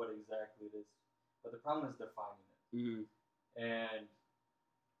out what exactly it is. But the problem is defining it. Mm-hmm. And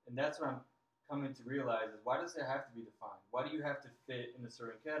that's what I'm coming to realize is, why does it have to be defined? Why do you have to fit in a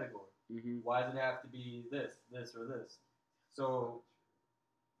certain category? Mm-hmm. Why does it have to be this, or this? So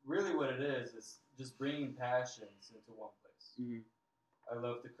really what it is just bringing passions into one place. Mm-hmm. I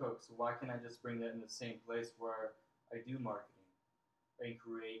love to cook, so why can't I just bring that in the same place where I do marketing and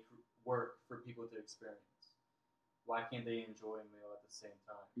create work for people to experience? Why can't they enjoy a meal at the same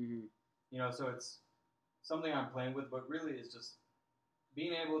time? Mm-hmm. You know, so it's something I'm playing with, but really it's just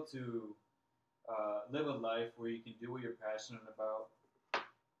being able to live a life where you can do what you're passionate about,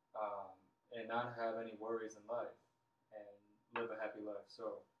 and not have any worries in life, and live a happy life.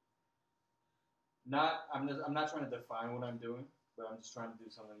 So I'm not trying to define what I'm doing, but I'm just trying to do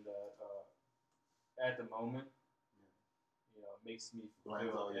something that at the moment, you know, makes me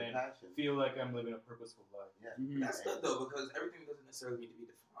feel like I'm living a purposeful life. Yeah, that's good though, because everything doesn't necessarily need to be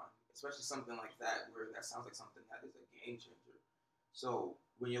defined, especially something like that where that sounds like something that is a game changer. So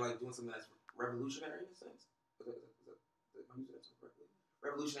when you're like doing something that's revolutionary in a sense,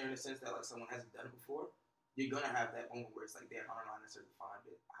 revolutionary in the sense that like someone hasn't done it before, you're gonna have that moment where it's like, damn, I don't know how to necessarily define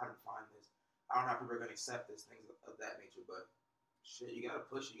it. How to define this? I don't know how people are gonna accept this, things of that nature. But shit, you gotta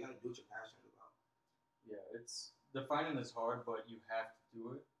push it. You gotta do what you're passionate about. Yeah, it's defining is hard, but you have to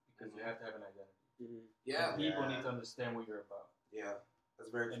do it because you have to have an identity. Mm-hmm. Yeah, and people need to understand what you're about. Yeah,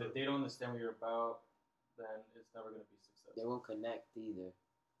 that's very true. And if they don't understand what you're about, then it's never gonna be successful. They won't connect either.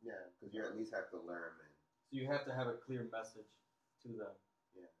 Yeah, because you at least have to learn, man. So you have to have a clear message to them.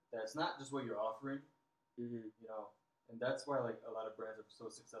 Yeah. That's not just what you're offering. Mm-hmm. You know, and that's why like a lot of brands are so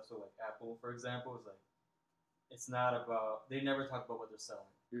successful. Like Apple, for example, is like, it's not about, they never talk about what they're selling.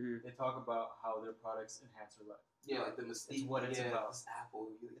 Mm-hmm. They talk about how their products enhance your life. Yeah, like the mystique. It's what it's about. It's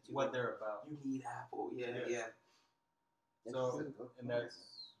Apple. It's what they're about. You need Apple. Yeah. So, and that's,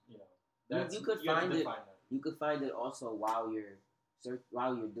 you know, that's, you could find it. You could find it also while you're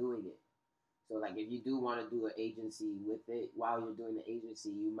doing it. So like if you do want to do an agency with it, while you're doing the agency,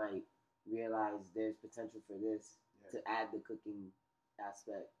 you might realize there's potential for this to add the cooking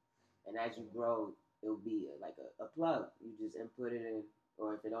aspect. And as you grow, it'll be like a plug. You just input it in,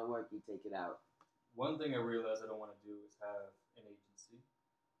 or if it don't work, you take it out. One thing I realized I don't want to do is have an agency.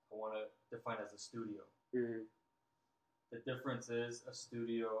 I want to define it as a studio. Mm-hmm. The difference is a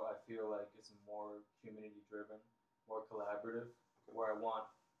studio, I feel like, is more community driven, more collaborative, where I want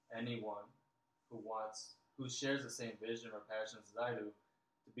anyone who shares the same vision or passions as I do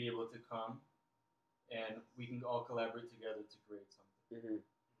to be able to come, and we can all collaborate together to create something. Mm-hmm.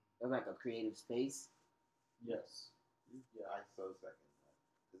 Or like a creative space. Yes. Yeah, I so second that.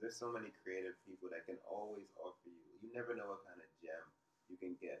 Because there's so many creative people that can always offer you. You never know what kind of gem you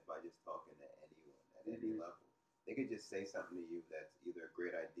can get by just talking to anyone at any level. They could just say something to you that's either a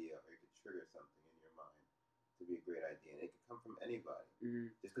great idea or it could trigger something in your mind to be a great idea. And it could come from anybody. Mm-hmm.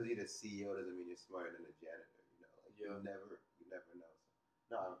 Just because you're the CEO doesn't mean you're smarter than a janitor. You know, like you never know.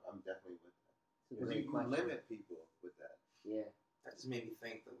 So, no, I'm definitely with that. Because you limit people with that. Yeah. That just made me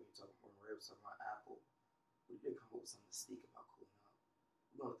think that when you're talking when Maria was talking about Apple, we did come up with something mystique about cooling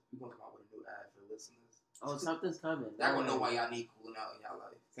out. We're gonna come out with a new ad for listeners. Oh, something's coming. Y'all gonna know why y'all need cooling out in y'all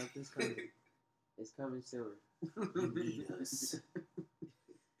life. Something's coming. It's coming soon. You need us.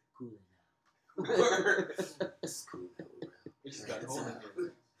 Cooling out. It's cool out. We just got holding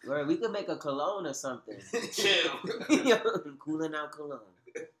here. Word, we could make a cologne or something. Chill. Cooling out cologne.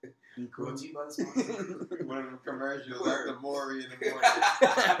 Be cool. One of them commercials after Maury in the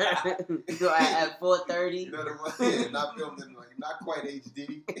morning. So at 4:30. You know the one? Yeah, not filmed in like not quite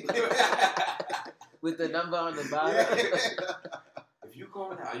HD. With the number on the bottom. Yeah. If you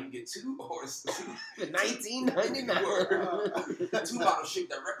call now, you get 2 orders. For $19.99. 2 bottles shipped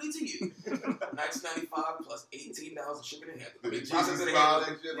directly to you. $19.95 plus $18 shipping and handling.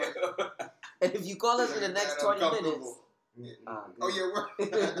 And if you call us in the next 20 minutes. We're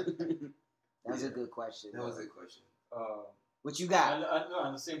that was a good question. That was a good question. What you got?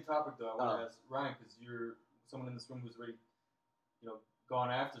 On the same topic though, I want to ask Ryan, because you're someone in this room who's really, gone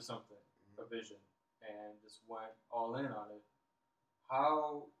after something, a vision, and just went all in on it.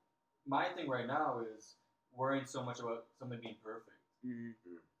 My thing right now is worrying so much about something being perfect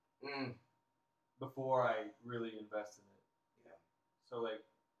before I really invest in it. Yeah. So like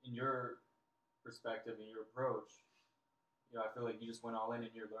in your perspective, in your approach, I feel like you just went all in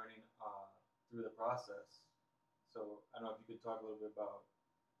and you're learning through the process. So I don't know if you could talk a little bit about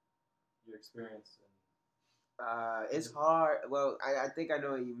your experience. It's hard. Well, I think I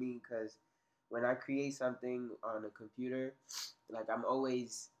know what you mean because when I create something on a computer, like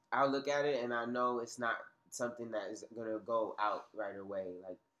I'll look at it and I know it's not something that is gonna go out right away.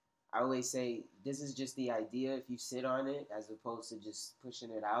 Like I always say, this is just the idea. If you sit on it, as opposed to just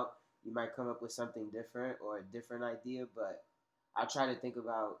pushing it out, you might come up with something different or a different idea. But I try to think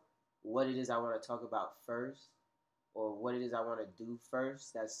about what it is I want to talk about first, or what it is I want to do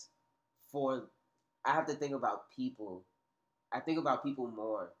first. I have to think about people. I think about people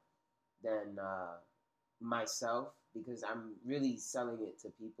more than myself because I'm really selling it to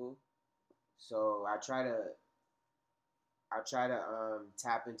people. So I try to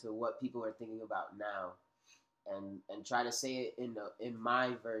tap into what people are thinking about now, and try to say it in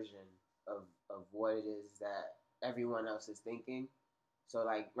my version of what it is that everyone else is thinking. So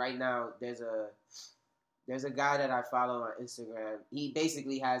like right now, there's a guy that I follow on Instagram. He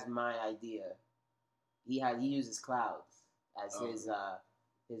basically has my idea. He uses clouds as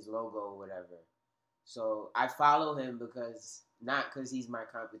his logo or whatever. So I follow him not because he's my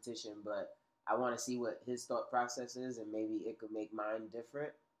competition, but I want to see what his thought process is, and maybe it could make mine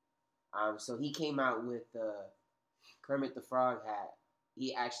different. So he came out with the Kermit the Frog hat.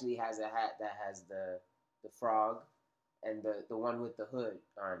 He actually has a hat that has the frog and the one with the hood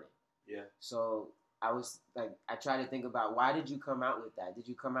on it. Yeah. So I try to think about, why did you come out with that? Did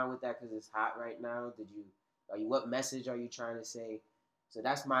you come out with that because it's hot right now? What message are you trying to say? So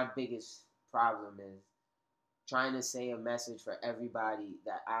that's my biggest problem, is trying to say a message for everybody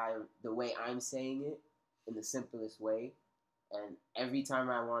the way I'm saying it, in the simplest way. And every time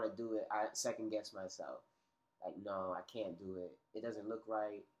I want to do it, I second guess myself. Like, no, I can't do it. It doesn't look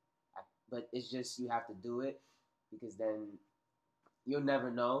right. But it's just, you have to do it, because then you'll never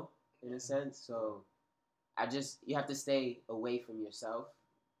know, in a sense. So you have to stay away from yourself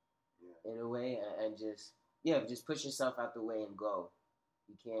in a way, and just push yourself out the way and go.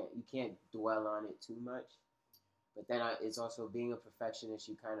 You can't dwell on it too much. But then it's also being a perfectionist.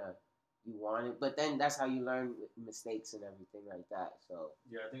 You want it, but then that's how you learn mistakes and everything like that. So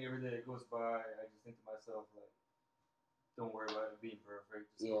yeah, I think every day that goes by, I just think to myself, like, don't worry about it being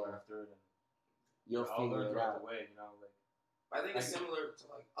perfect. Just go after it, and I'll learn throughout the way. Like. I think it's similar to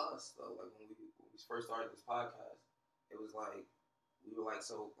like us though. Like when we first started this podcast, it was like we were like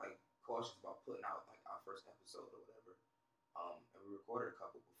so like cautious about putting out like our first episode or whatever. And we recorded a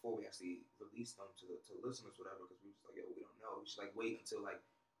couple before we actually released them to listeners, whatever, because we was like, yo, we don't know. We should like wait until like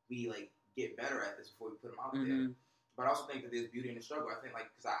we like get better at this before we put them out there. But I also think that there's beauty in the struggle. I think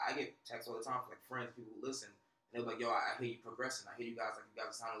like, because I get texts all the time from like friends, people who listen, and they're like, yo, I hear you progressing. I hear you guys are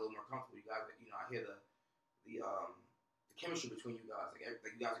sounding a little more comfortable. You guys, I hear the chemistry between you guys.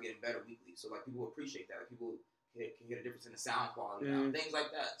 Like you guys are getting better weekly. So like people appreciate that. Like people can hear the difference in the sound quality, things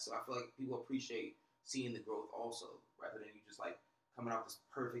like that. So I feel like people appreciate seeing the growth also, rather than you just like coming out with this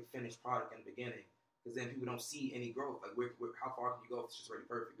perfect finished product in the beginning. Because then people don't see any growth. Like, how far can you go if it's just already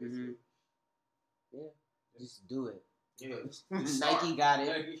perfect? Yeah, just do it. Yeah, Nike got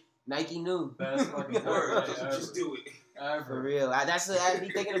it. Nike knew. Best fucking word. Just do it. For real. I be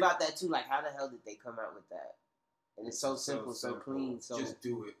thinking about that too. Like, how the hell did they come out with that? And it's so simple, so clean. So just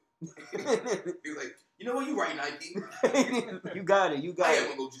do it. You're like, you know what? You right, Nike. You got it. I am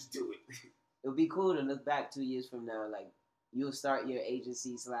gonna go just do it. It'll be cool to look back 2 years from now. Like, you'll start your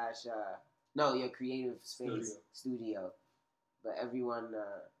agency / your creative space studio. But everyone,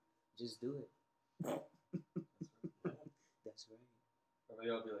 just do it. That's right. Everybody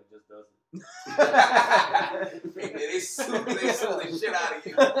else be like, just does it. They sue the shit out of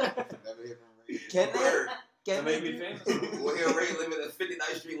you. Can they? Can they be famous? We'll hear Ray living at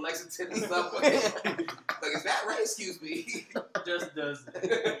 59th Street, Lexington, and subway. Like, is that Ray? Excuse me. Just does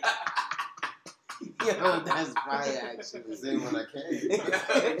it. Yo, that's fire, actually. Say when I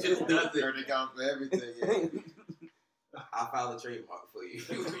can. Just does it. Turn account for everything. I'll file a trademark for you.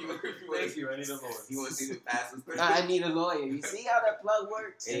 Thank you. I need a lawyer. You want to see the passes? I need a lawyer. You see how that plug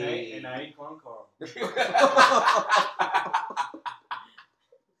works? And I ain't Clown Carl.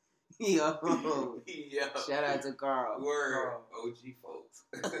 Yo. Shout out to Carl. Word. Carl. OG folks.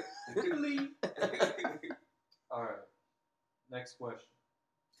 All right. Next question.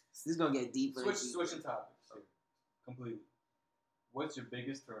 This is going to get deeper. Switching topics here. Completely. What's your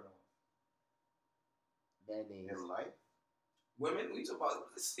biggest turnoff? Band-Aids. In life? Women? We talk about...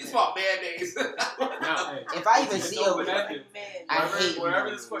 It's about Band-Aids. No, if I even see a woman, I hate wherever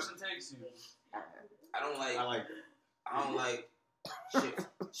this question takes you. I don't like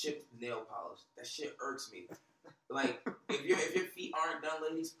chipped nail polish. That shit irks me. Like, if your feet aren't done,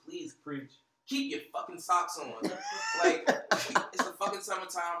 ladies, please preach. keep your fucking socks on. Like, it's the fucking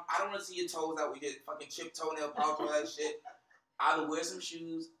summertime. I don't want to see your toes out with your fucking chip toenail polish and all that shit. Either wear some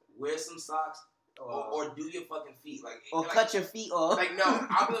shoes, wear some socks, or do your fucking feet. Or cut your feet off. Like, no,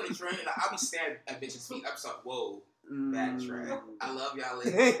 I'll be on the train and I'll be staring at bitches' feet. I'm just like, whoa. Bad track. I love y'all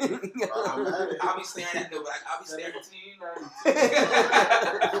ladies. I'll be staring at them, like, I'll be staring at you.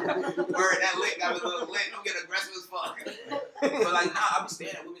 Word, that lick got me a little lit. I'm getting aggressive as fuck. But like, nah, I'll be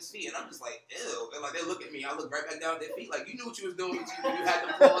staring at women's feet, and I'm just like, ew. And like, they look at me. I look right back down at their feet. Like, you knew what you was doing when you had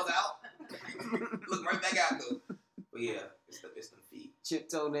them claws out. Look right back at them. But yeah, it's the feet. Chip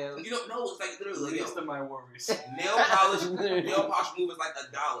toenails. You don't know. It's like literally. Least of my worries. Nail polish move is like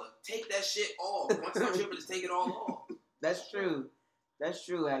 $1. Take that shit off. Once I'm tripping, just take it all off. That's true. That's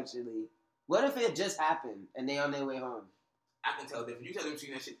true, actually. What if it just happened and they on their way home? I can tell different. You tell them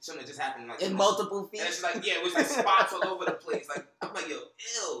that shit, something that just happened like in multiple feet. And it's like, yeah, it was like spots all over the place. Like, I'm like, yo,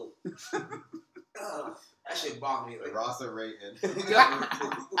 ew. Ugh, that shit bothered me. Like Ross and Reagan.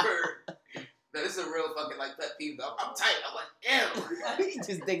 Word. No, this is a real fucking like pet peeve though. I'm tight. I'm like, ew.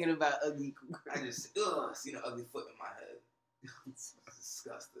 Just thinking about ugly. I just seen an ugly foot in my head. It's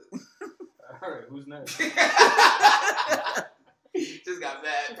disgusting. All right, who's next? Just got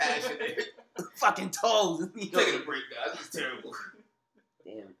mad passionate. Fucking toes. Taking a break, guys. It's terrible.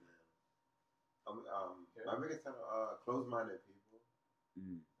 Damn. My biggest time, closed-minded people.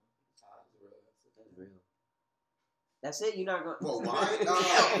 That's real. That's it. You're not going. Well, why?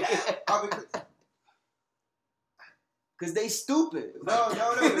 Because they stupid. No.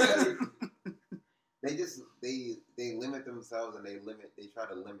 They limit themselves and they try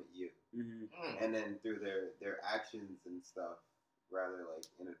to limit you. Mm-hmm. And then through their actions and stuff, rather like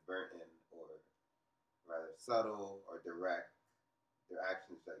inadvertent or rather subtle or direct, their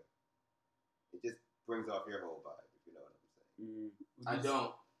actions like it just brings off your whole vibe, if you know what I'm saying. I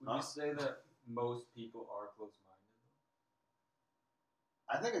don't. Would you say that most people are close-minded?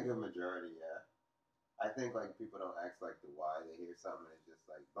 I think a good majority, yeah. I think like people don't ask like the why. They hear something and it's just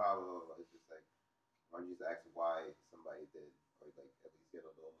like blah blah blah. It's just like why don't you just ask why somebody did, or like at least get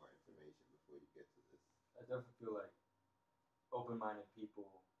a little more information before you get to this. I definitely feel like open-minded people,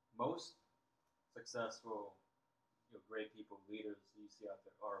 most successful, great people, leaders you see out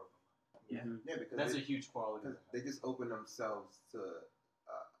there are open-minded. Yeah, yeah, because that's a huge quality. They just open themselves to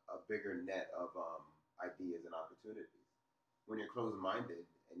a bigger net of ideas and opportunities. When you're closed-minded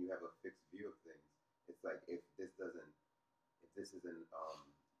and you have a fixed view of things, it's like if this isn't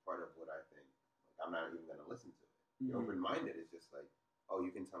part of what I think, like I'm not even gonna listen to it. You're open-minded is just like, oh,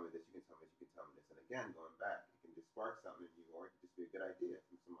 you can tell me this, you can tell me this, you can tell me this, and again, going back, it can just spark something in you, or it can just be a good idea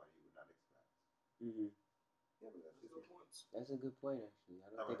from somebody you would not expect. Mm-hmm. Yeah, but that's good points. That's a good point, actually.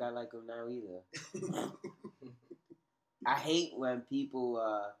 I don't think I like them now either. I hate when people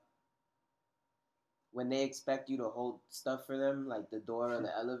when they expect you to hold stuff for them, like the door on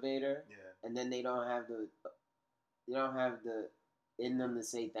the elevator, and then they don't have the in them to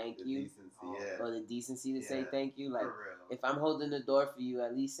say thank you, or the decency to say thank you. Like, if I'm holding the door for you,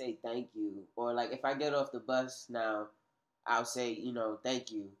 at least say thank you. Or like, if I get off the bus now, I'll say,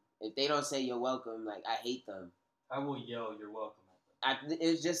 thank you. If they don't say you're welcome, like, I hate them. I will yell you're welcome at them.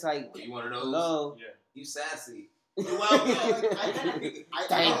 It's just like, you one of those? Hello. Yeah. You sassy. You're welcome.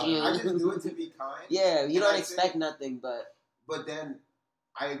 Thank you. I just do it to be kind. Yeah, you don't expect nothing, but then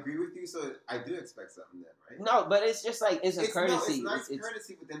I agree with you, so I do expect something then, right? No, but it's just like, it's a courtesy. No, it's nice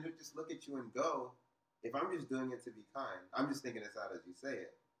courtesy, but then to just look at you and go, if I'm just doing it to be kind, I'm just thinking this out as you say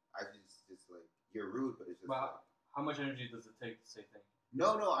it. I just like, you're rude, but it's just like, how much energy does it take to say thank you?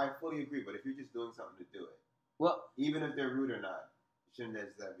 No, I fully agree, but if you're just doing something to do it, well, even if they're rude or not, shouldn't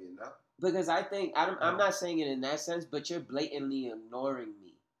that be enough? Because I think, I'm not saying it in that sense, but you're blatantly ignoring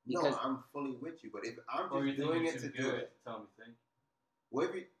me. Because I'm fully with you, but if I'm just doing it to do it, tell me thank you. What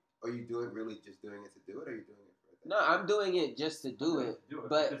if are you really just doing it to do it, or are you doing it for that? No, I'm doing it just to do it.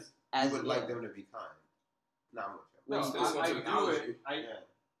 But you would like them to be kind. No, I'm with you. No, I do it.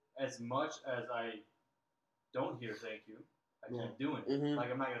 As much as I don't hear thank you, I keep doing it. Mm-hmm.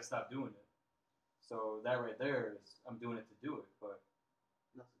 Like, I'm not going to stop doing it. So that right there is, I'm doing it to do it. But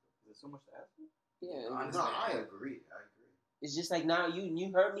is it so much to ask for? Yeah. No, I agree. It's just like, now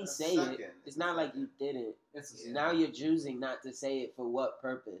you heard me say it. It's not like you didn't. Now you're choosing not to say it for what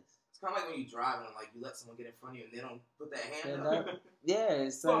purpose? It's kind of like when you drive and like you let someone get in front of you and they don't put that hand up. Yeah,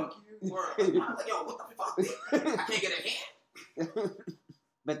 it's fuck you. Or, I'm like, yo, what the fuck? I can't get a hand.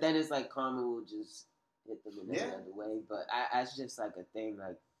 But then it's like karma will just hit them in the other way. But that's just like a thing.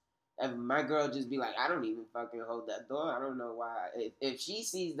 Like, if my girl just be like, I don't even fucking hold that door. I don't know why. If she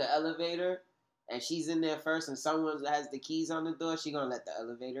sees the elevator and she's in there first and someone has the keys on the door, she gonna let the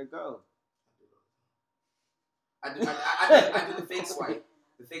elevator go. I do the fake swipe.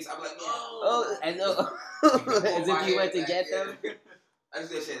 The fake. I'm like, oh, I know. As if you went to get them. I just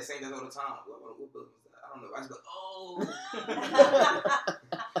do that shit the same thing all the time. What building was that? I don't know. I just go,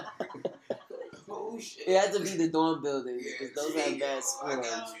 oh shit. It had to be the dorm buildings because those have bad scores.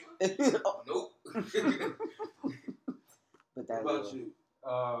 Nope. But that what about you?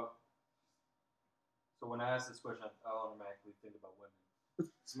 So when I ask this question, I automatically think about women.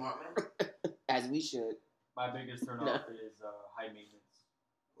 Smart man. As we should. My biggest turn off is high maintenance.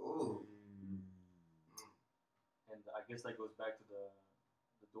 Ooh. And I guess that goes back to the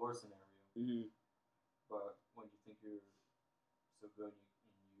door scenario. Mm-hmm. But when you think you're so good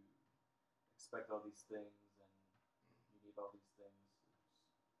and you expect all these things and you need all these things,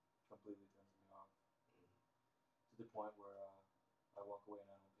 it completely turns me off. To the point where I walk away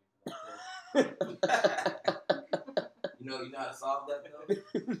and I don't pay for that. You know how to solve that though?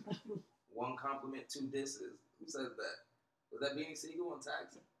 One compliment, two disses. Who says that? Was that Beanie Siegel on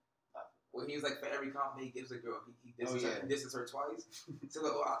Tax? Well, he was like, for every compliment he gives a girl, he disses her twice. So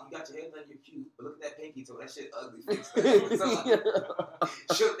like, oh, you got your hair done, you're cute, but look at that pinky toe, that shit ugly. Fix that. So like,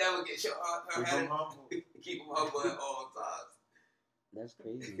 she'll never get her head. Keep him humble at all times. That's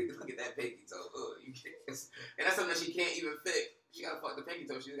crazy. Look at that pinky toe. You can't. And that's something that she can't even fix. She gotta fuck the pinky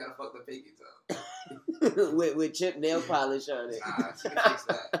toe. She just gotta fuck the pinky toe. with chip nail polish on it. Nah, she can fix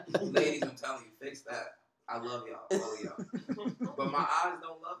that. Ladies, I'm telling you, fix that. I love y'all, all of y'all. But my eyes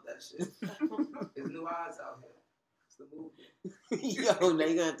don't love that shit. There's new eyes out here. It's the movement. Yo, now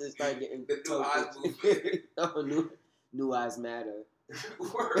you're gonna have to start getting the new eyes movement. Oh, new eyes matter.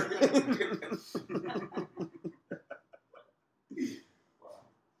 Word.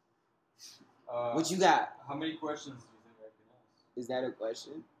 Wow. What you got? How many questions do you think I can ask? Is that a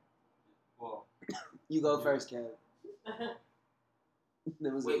question? Well, you go first, Kev.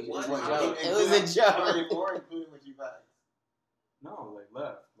 It was Wait, a what? joke. It was a joke. Or including what you got. No, like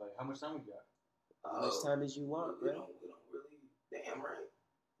left. Like how much time we got? How much time as you want, we bro? don't really. Damn, right?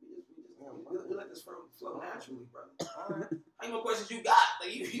 We let this flow naturally, bro. All right. How many more questions you got?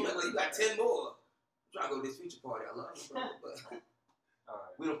 Like you got 10 more. I'm trying to go to this feature party. I love you, bro. But All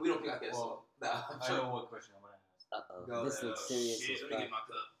right. we don't pick out that song. Nah, I know what question I'm gonna ask. Uh-oh. This looks serious shit, as let me fuck. get my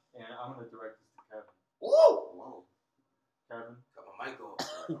cup. And I'm gonna direct this to Kevin. Whoa! Kevin, Got my mic on.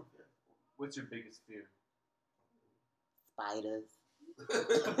 what's your biggest fear? Spiders.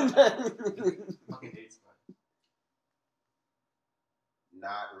 Fucking hate spiders.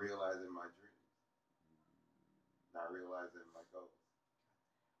 Not realizing my dreams. Not realizing my goals.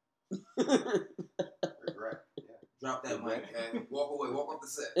 Regret. Yeah. Drop that mic and walk away. Walk off the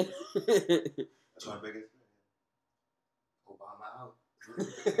set. That's my biggest fear. Obama out.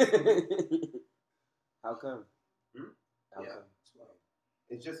 How come? How Yeah. come?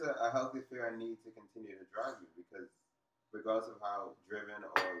 It's just a healthy fear I need to continue to drive me because regardless of how driven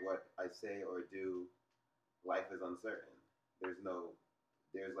or what I say or do, life is uncertain. There's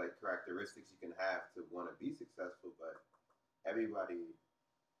like characteristics you can have to want to be successful, but not everybody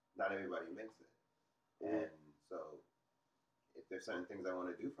makes it. And so if there's certain things I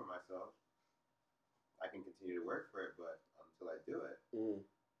want to do for myself, I can continue to work for it, but until I do it, you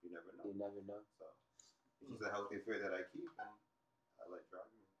never know. You never know. So it's just a healthy fear that I keep and I let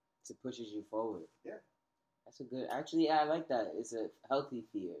drive me. It pushes you forward. Yeah. That's a good. Actually, I like that. It's a healthy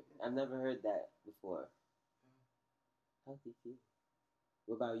fear. I've never heard that before. Healthy fear.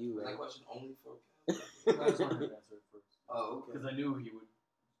 What about you, Was Ray? that question only for I just wanted to answer it first. Oh, okay. Because I knew he would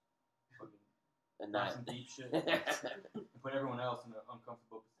fucking Not some deep shit and put everyone else in an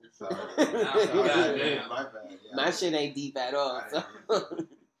uncomfortable position. Yeah. My bad. Yeah. My shit ain't deep at all. So. What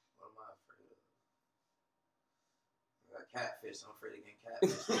am I afraid of? I got catfish, so I'm afraid of getting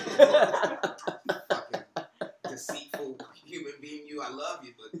catfish. Fucking deceitful human being, you. I love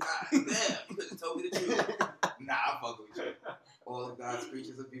you, but god damn, you could have told me the truth. Nah, I'm fucking with you. All of God's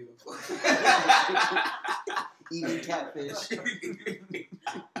creatures are beautiful. Eating catfish.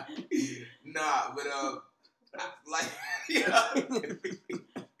 Nah, but like,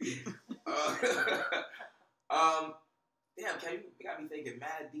 damn, Ken, you got me thinking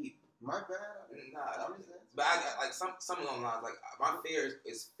mad deep. My bad. Nah, but I got like some along the lines. Like my fear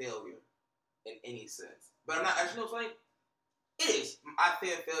is failure in any sense. But I'm not actually. You know what I'm saying? It is. I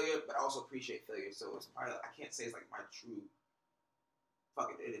fear failure, but I also appreciate failure. So it's probably I can't say it's like my true.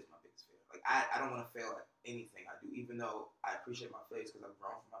 Fuck it, it is my biggest fear. Like I don't want to fail at anything I do, even though I appreciate my failures because I've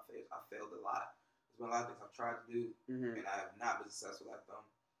grown from my failures. I failed a lot. There's been a lot of things I've tried to do, and I have not been successful at them.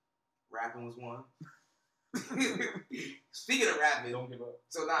 Rapping was one. Speaking of rapping, Don't give up.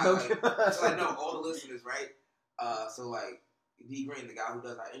 so now, so I know all the listeners, right? So like, D Green, the guy who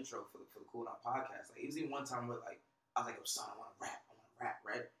does our intro for the Cool Now podcast, like, it was even one time where, like, I was like, yo, son, I want to rap,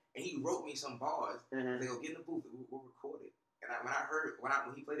 right? And he wrote me some bars. They go, get in the booth, we'll record it. And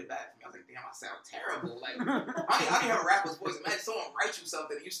when he played it back to me, I was like, damn, I sound terrible. Like, I didn't have a rapper's voice. Imagine someone writes you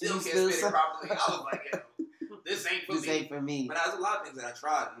something and you still can't spit it properly. I was like, yo, this ain't for me. But there's a lot of things that I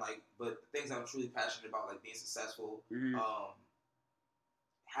tried, and like, but the things that I'm truly passionate about, like being successful,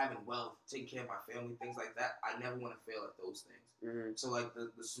 having wealth, taking care of my family, things like that. I never want to fail at those things. So like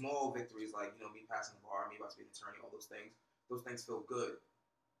the small victories, like, you know, me passing the bar, me about to be an attorney, all those things feel good.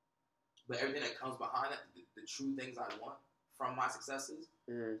 But everything that comes behind that, the true things I want from my successes,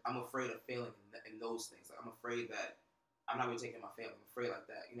 I'm afraid of failing in those things. Like, I'm afraid that I'm not really taking my family. I'm afraid like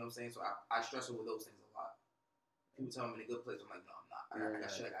that. You know what I'm saying? So I stress over those things a lot. People tell me I'm in a good place. I'm like, no, I'm not. I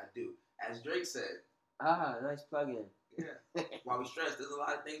got shit I gotta do. As Drake said. Nice plug-in. Yeah. While we stress, there's a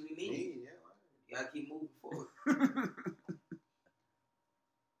lot of things we need. Yeah, right. You gotta keep moving forward.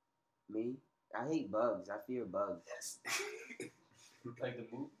 Me? I hate bugs. I fear bugs. Yes. Like the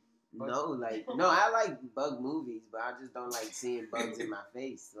movie? No, I like bug movies, but I just don't like seeing bugs in my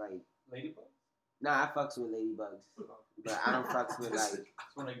face. Like Ladybugs? Nah, I fucks with ladybugs, but I don't fucks with like.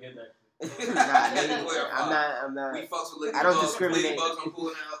 Just want to get that. I'm not. We fucks with ladybugs. I don't discriminate. Ladybugs, I'm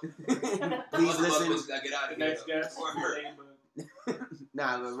pulling out. Please listen. I get out of Next here. guest.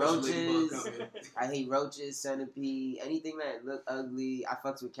 Nah, but roaches. I hate roaches, centipede, anything that look ugly. I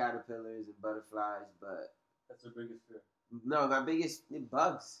fucks with caterpillars and butterflies, but that's your biggest fear. No, my biggest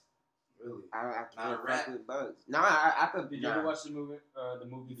bugs. Really? I can't fuck with bugs. No, I could. Did you ever watch the movie?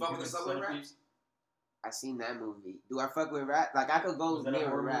 You fuck with the subway rats? I seen that movie. Do I fuck with rat? Like I could go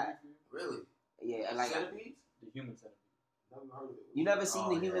near a rat. Really? Yeah, like Centipede? The human centipede. Never heard of it. You never seen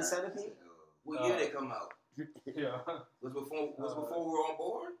the human centipede? What year they come out? Yeah. Was before we were on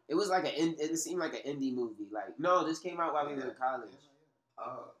board? It was like it seemed like an indie movie. Like no, this came out while we were in college.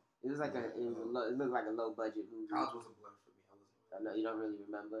 It was like it looked like a low budget movie. College was a blur for me. I know you don't really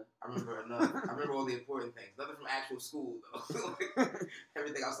remember. I remember enough. I remember all the important things. Nothing from actual school though.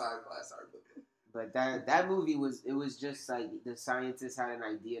 Everything outside of class I remember. But that movie was just like the scientist had an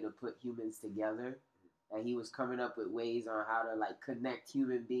idea to put humans together, and he was coming up with ways on how to like connect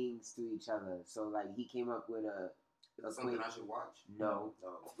human beings to each other. So like he came up with something I should watch. No.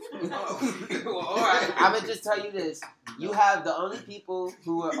 Well, all right. I'm gonna just tell you this: you have the only people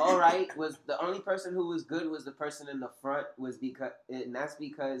who were all right was the only person who was good was the person in the front and that's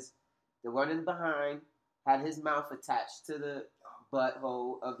because the one in behind had his mouth attached to the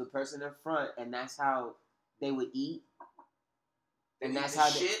butthole of the person in front, and that's how they would eat. And that's how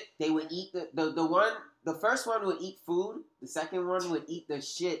they would eat the first one would eat food, the second one would eat the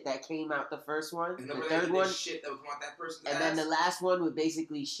shit that came out the first one, and the third one shit that would come out that person's and ass. then the last one would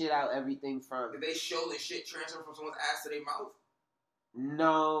basically shit out everything from. Did they show the shit transfer from someone's ass to their mouth?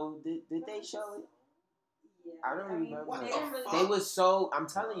 No, did they show it? Yeah. I don't remember. What the fuck? They was so. I'm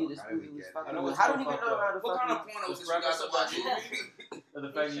telling you, this movie was fucking. I don't even know how to. What kind of porno is this you guys watch? The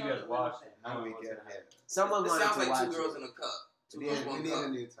fact you guys watched it. Someone this wanted sounds to like watch Two Girls it. in a Cup. We need a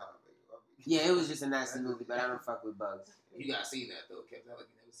new time. Yeah, it was just a nasty movie, but I don't fuck with bugs. You gotta see that though, Kevin. Like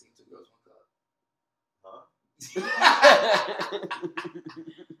you never seen Two Girls One Cup. Huh?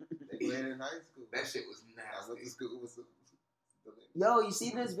 They played in high school. That shit was nasty. I went to school with some. Yo, you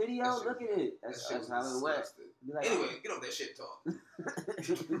see this video? Look at it. That's how it went. Like, anyway, get off that shit talk.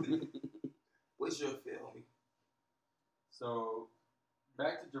 What's your feel, homie? So,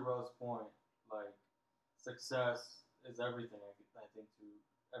 back to Jarrell's point, like, success is everything, I think, to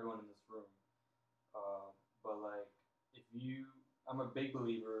everyone in this room. But, like, I'm a big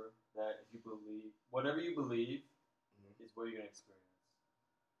believer that if you believe, whatever you believe is what you're going to experience.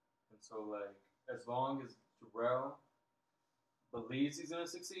 And so, like, as long as Jarrell believes he's going to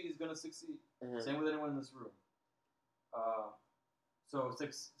succeed, he's going to succeed. Mm-hmm. Same with anyone in this room. So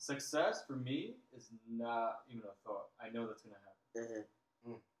success for me is not even a thought. I know that's going to happen.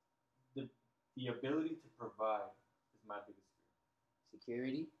 Mm-hmm. The ability to provide is my biggest fear.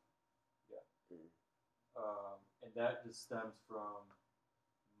 Security? Yeah. Mm-hmm. And that just stems from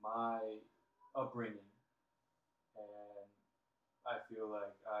my upbringing. And I feel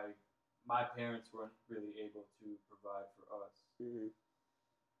like my parents weren't really able to provide for us. Mm-hmm.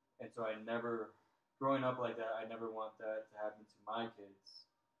 And so growing up like that, I never want that to happen to my kids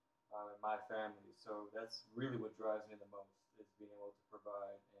and my family. So that's really what drives me the most, is being able to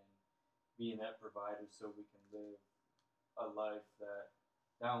provide and being that provider so we can live a life that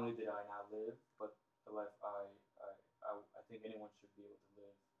not only did I not live, but the life I think anyone should be able to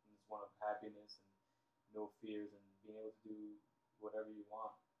live. And it's one of happiness and no fears and being able to do whatever you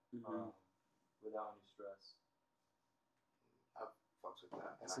want without any stress. I fucks with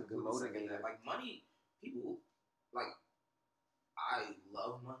that. And That's I a good completely second motivator. that. Like money, people like. I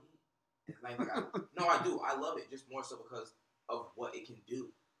love money. And I do. I love it just more so because of what it can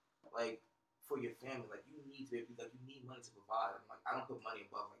do. Like for your family, like you need to be like you need money to provide. And like I don't put money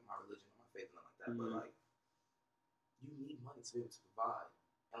above like my religion or my faith and nothing like that. But like you need money to be able to provide.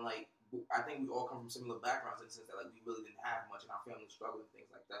 And like I think we all come from similar backgrounds in the sense that like we really didn't have much and our family struggled and things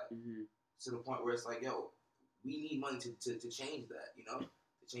like that. To the point where it's like, yo, we need money to change that, you know?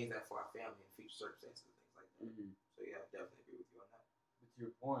 To change that for our family and future circumstances and things like that. So yeah, I definitely agree with you on that. But to your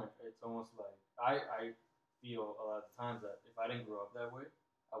point, it's almost like I feel a lot of times that if I didn't grow up that way,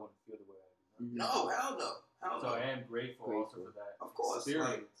 I wouldn't feel the way I do. No, hell no. So I am grateful also for that. Of course.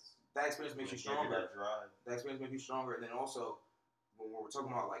 Like, that experience makes you stronger. That experience makes you stronger. And then also, when we're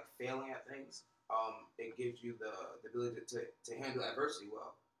talking about like failing at things, it gives you the ability to handle adversity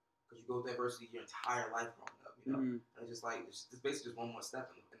well. Because you go through adversity your entire life growing up, you know? And it's just like, it's basically just one more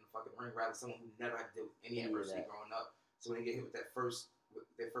step in the fucking ring, rather than someone who never had to deal with any adversity growing up. So when they get hit with their first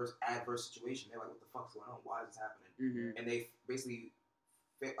adverse situation, they're like, what the fuck's going on? Why is this happening? And they basically,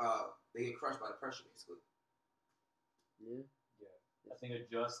 they get crushed by the pressure, basically. Yeah. I think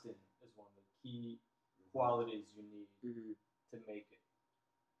adjusting is one of the key qualities you need to make it.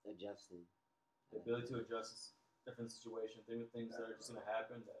 Adjusting. The ability to adjust different situations, things that are just going to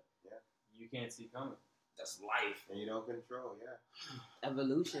happen that you can't see coming. That's life. And you don't control,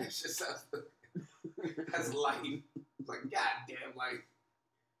 Evolution. That's just that's life. It's like, goddamn life.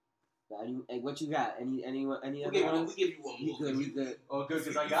 Hey, what you got? Any other ones? We'll give you one more. You good. Oh, good,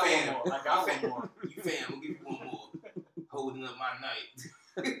 because I got one more. You fam, we'll give you one more. Holding up my night.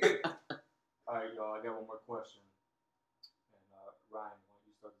 All right, y'all, I got one more question. And Ryan, why don't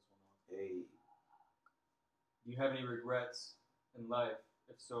you start this one off? Hey. Do you have any regrets in life?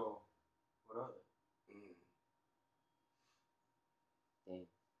 If so, what are they? Dang.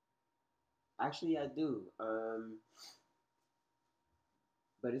 Actually, I do.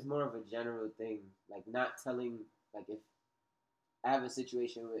 But it's more of a general thing. Like, not telling, like, if I have a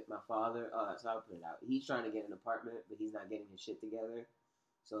situation with my father, so I'll put it out. He's trying to get an apartment, but he's not getting his shit together.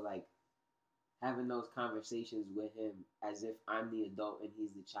 So, like, having those conversations with him as if I'm the adult and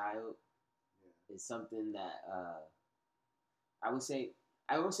he's the child is something that I won't say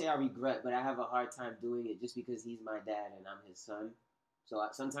I regret, but I have a hard time doing it just because he's my dad and I'm his son. So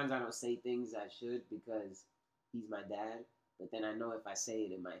sometimes I don't say things I should because he's my dad, but then I know if I say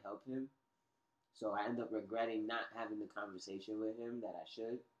it, it might help him. So I end up regretting not having the conversation with him that I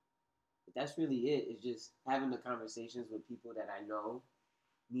should. But that's really it. It's just having the conversations with people that I know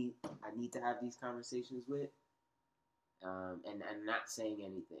I need to have these conversations with, and not saying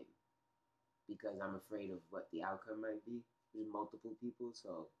anything because I'm afraid of what the outcome might be. There's multiple people,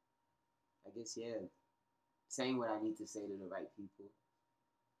 so I guess, saying what I need to say to the right people.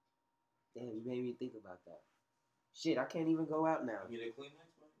 Damn, you made me think about that. Shit, I can't even go out now. You need a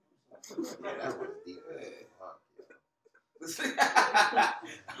Kleenex, man? That was deep.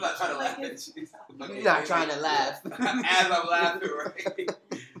 I'm not trying to laugh at you. You're not trying to laugh. As I'm laughing, right?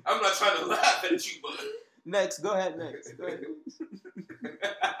 I'm not trying to laugh at you, but... Next, go ahead.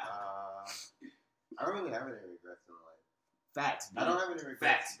 I don't really have any regrets in life. Facts. I don't have any regrets.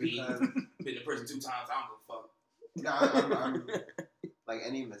 Facts, because been in prison 2 times. I don't give a fuck. No, I'm like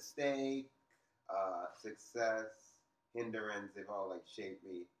any mistake, success, hindrance, they've all like shaped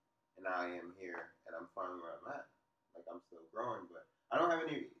me, and I am here, and I'm fine where I'm at. Like I'm still growing, but I don't have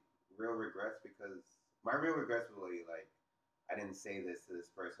any real regrets because my real regrets were really like I didn't say this to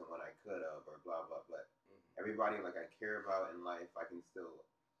this person when I could have, or blah blah blah. Everybody like I care about in life, I can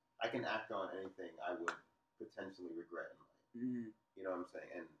act on anything I would potentially regret in life. You know what I'm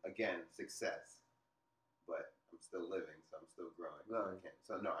saying? And again, success, but I'm still living, so I'm still growing.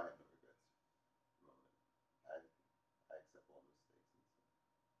 So no, I have no regrets. I accept all mistakes.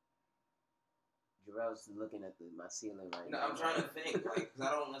 Jarrell's looking at my ceiling right now. I'm trying to think, like, because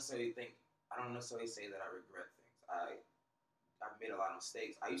I don't necessarily say that I regret things. I've made a lot of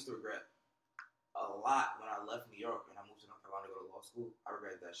mistakes. I used to regret a lot when I left New York and I moved to North Carolina to go to law school. I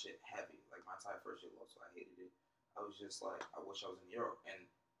regretted that shit heavy. Like my entire first year of law school, I hated it. I was just like, I wish I was in New York. And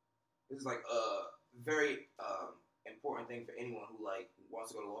this is like a very important thing for anyone who like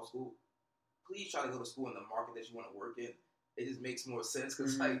wants to go to law school. Please try to go to school in the market that you want to work in. It just makes more sense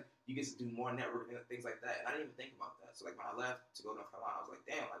because like you get to do more networking and things like that. And I didn't even think about that. So like when I left to go to North Carolina, I was like,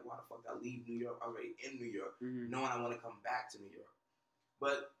 damn, like why the fuck did I leave New York? I was already in New York, knowing I want to come back to New York.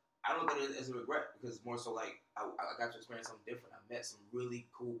 But I don't look at it as a regret because it's more so like I got to experience something different. I met some really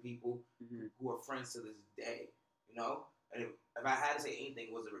cool people who are friends to this day, you know? And if I had to say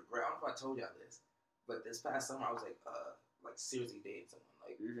anything, it was a regret. I don't know if I told y'all this, but this past summer I was like, like seriously dating someone.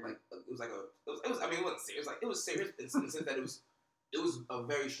 Like it was like I mean, it wasn't serious. Like it was serious in the sense that it was a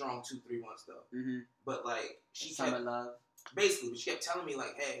very strong 2-3 months though. But like she summer kept, love. Basically, but she kept telling me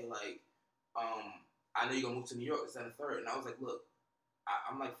like, hey, like I know you're gonna move to New York, this, that, and the third. And I was like, look,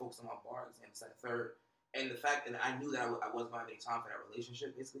 I'm like focused on my bar exam, this, that, and the third. And the fact that I knew that I wasn't gonna have any time for that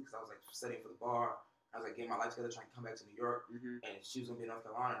relationship, basically, because I was like studying for the bar. I was like getting my life together, trying to come back to New York, and she was gonna be in North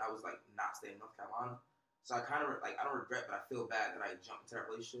Carolina, and I was like not staying in North Carolina. So I kind of like I don't regret, but I feel bad that I jumped into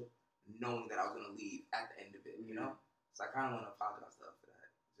that relationship, knowing that I was gonna leave at the end of it, you know. So I kind of want to apologize to her for that.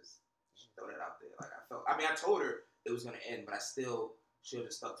 Just throw that out there. Like I told her it was gonna end, but I still should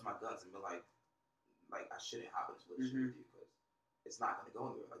have stuck to my guns and been like I shouldn't hop in this relationship with you because it's not gonna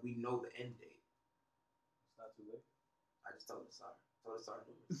go anywhere. Like we know the end date. It's not too late. I just told her sorry.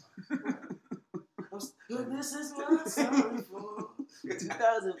 Numerous times. This is what I'm sorry for.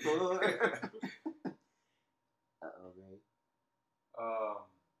 2004. Uh-oh, man.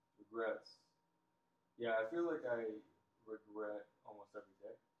 Regrets. Yeah, I feel like I regret almost every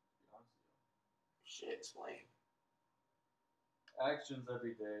day, to be honest with you. Shit, explain. Actions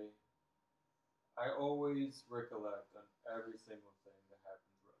every day. I always recollect on every single thing that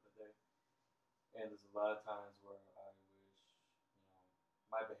happened throughout the day. And there's a lot of times where I wish,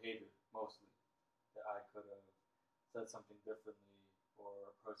 my behavior, mostly, that I could have said something differently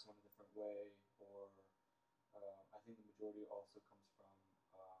or approached someone a different way, or I think the majority also comes from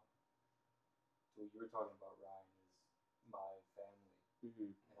what you were talking about, Ryan, is my family.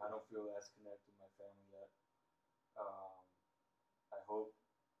 And I don't feel as connected with my family yet. I hope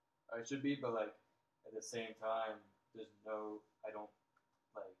I should be, but like at the same time, I don't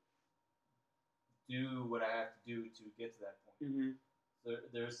like do what I have to do to get to that point.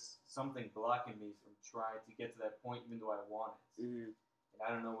 There's something blocking me from trying to get to that point, even though I want it. And I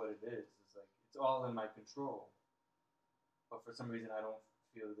don't know what it is. It's like it's all in my control, but for some reason, I don't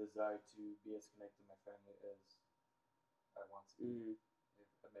feel the desire to be as connected to my family as I want to be. If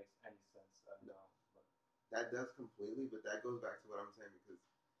that makes any sense, I don't know. But. That does completely, but that goes back to what I'm saying because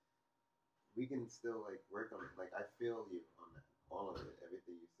we can still like work on it. Like I feel you on that, all of it,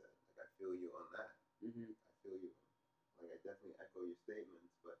 everything you said. Like I feel you on that. I feel you. Like I definitely echo your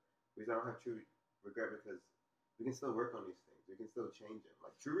statements, but the reason I don't have true regret because we can still work on these things. We can still change them.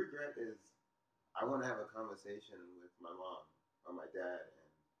 Like true regret is I want to have a conversation with my mom or my dad,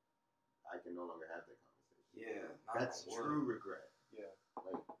 and I can no longer have that conversation. Yeah, that's true regret. Yeah,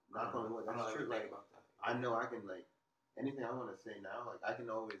 like knock on wood. That's true. Like I know I can like anything I want to say now. Like I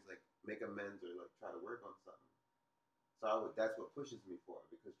can always like make amends or like try to work on something. So that's what pushes me forward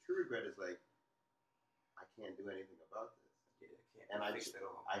because true regret is like I can't do anything about this. Yeah, can't and fix it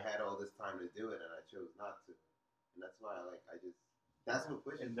all. I had all this time to do it, and I chose not to. And that's why that's what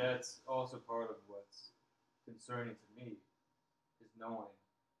pushes me. And that's also part of what's concerning to me is knowing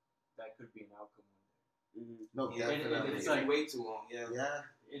that could be an outcome one day. No, definitely. It's like way too long. Yeah.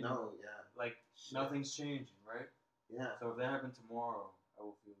 Like nothing's changing, right? Yeah. So if that happened tomorrow, I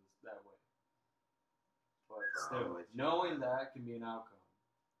will feel that way. But still, knowing that can be an outcome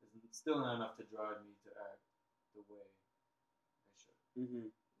is still not enough to drive me to act the way I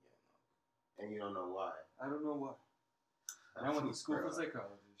should. And you don't know why. I don't know why. And I went to school for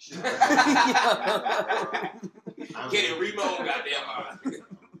psychology. Get it, Remo, goddamn.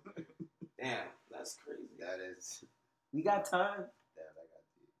 Damn, that's crazy. That is. We got time. Damn, I got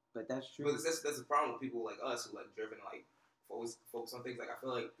you. But that's true. But that's the problem with people like us who like driven like always focus on things. Like I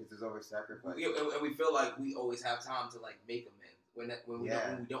feel like because there's always sacrifice, and we feel like we always have time to like make amends when we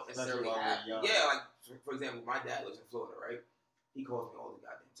don't necessarily have. Yeah, like for example, my dad lives in Florida, right? He calls me all the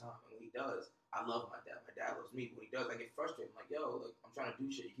goddamn time, and when he does, I love my dad. My dad loves me. When he does, I get frustrated. I'm like, yo, like I'm trying to do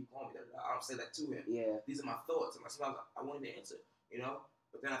shit. You keep calling me that. I don't say that to him. Yeah. These are my thoughts, and sometimes I want him to answer, you know.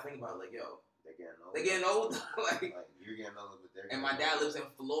 But then I think about it, like, yo, they're getting older. like you're getting older, but they're. And my dad lives in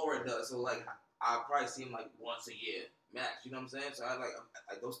Florida, so like I'll probably see him like once a year max. You know what I'm saying? So I like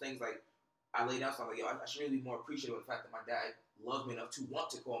those things. Like I lay down, so I'm like, yo, I should really be more appreciative of the fact that my dad loves me enough to want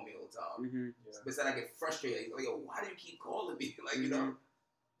to call me all the time. But instead, I get frustrated. Like, yo, why do you keep calling me? Like, you know.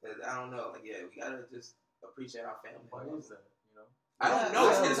 I don't know. Like, yeah, we gotta just appreciate our family. Why is that? You know, I don't know.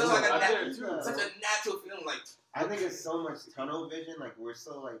 It's like such a natural feeling. Like, I think it's so much tunnel vision. Like, we're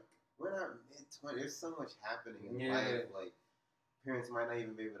not mid-20s. There's so much happening in life. Like, parents might not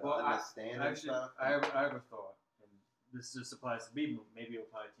even be able to understand and stuff. I have a thought, and this just applies to me. Maybe it'll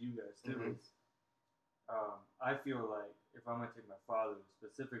apply to you guys too. I feel like if I'm gonna take my father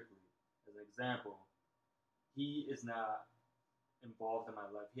specifically as an example, he is not involved in my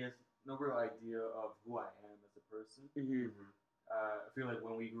life. He has no real idea of who I am as a person. I feel like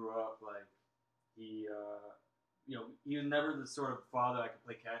when we grew up, like he he was never the sort of father I could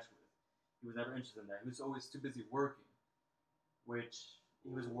play catch with. He was never interested in that. He was always too busy working, which he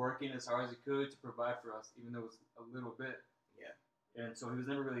was working as hard as he could to provide for us, even though it was a little bit. Yeah. And so he was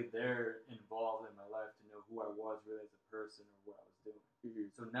never really there, involved in my life to know who I was really as a person or what I was doing.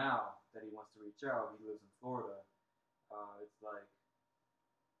 Mm-hmm. So now that he wants to reach out, he lives in Florida. It's like,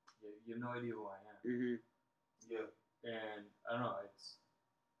 you have no idea who I am. Mm-hmm. Yeah. And I don't know,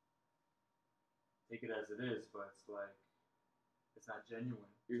 take it as it is, but it's like, it's not genuine.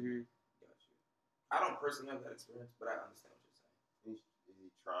 Mm-hmm. Gotcha. I don't personally have that experience, but I understand what you're saying. Is he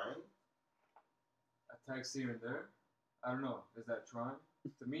trying? A text here and there, I don't know. Is that trying?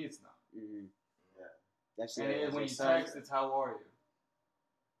 To me, it's not. Mm-hmm. Yeah. That's and when you text, it's how are you?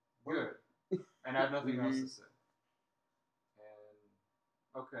 Good. And I have nothing else to say.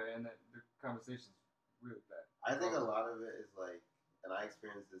 And okay, and the conversation's really bad. I think a lot of it is like, and I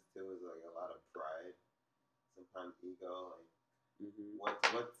experienced this too, is like a lot of pride, sometimes ego. Like,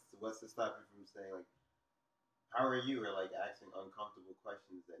 what's to stop you from saying like, how are you, or like asking uncomfortable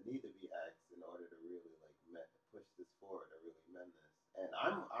questions that need to be asked in order to really like push this forward or really mend this. And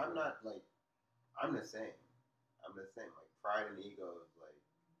I'm not like, I'm the same. Like pride and ego is like,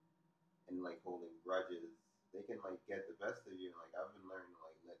 and like holding grudges, they can like get the best of you. And like I've been learning to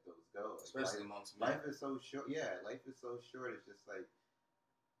like let those go. Like, especially amongst men. Life is so short. Yeah, life is so short. It's just like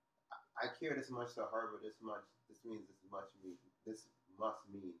I care this much to harbor this much. This means this must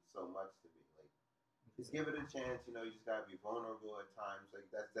mean so much to me. Like just give it a chance. You just gotta be vulnerable at times.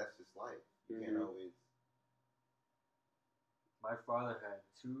 Like that's just life. You can't always. My father had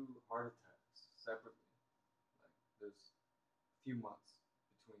 2 heart attacks separately. Like there's a few months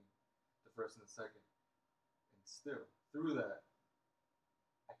between the first and the second, and still through that,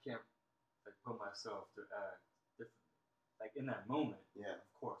 I can't like put myself to act differently. Like in that moment, yeah, of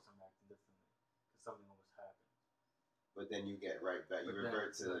course I'm acting differently because something almost happened. But then you get right back. You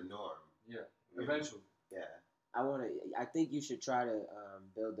revert to the norm. Yeah, eventually. Yeah. I think you should try to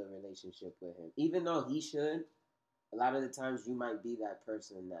build a relationship with him, even though he should. A lot of the times you might be that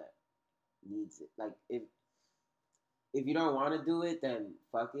person that needs it. Like if you don't want to do it, then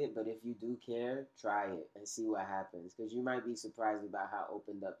fuck it. But if you do care, try it and see what happens. Because you might be surprised about how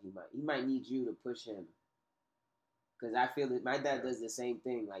opened up he might. He might need you to push him. Because I feel that my dad does the same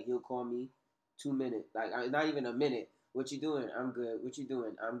thing. Like he'll call me 2 minutes, like not even a minute. What you doing? I'm good. What you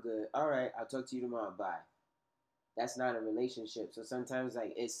doing? I'm good. All right, I'll talk to you tomorrow. Bye. That's not a relationship. So sometimes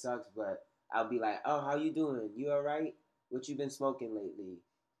like it sucks, but I'll be like, oh, how you doing? You all right? What you been smoking lately?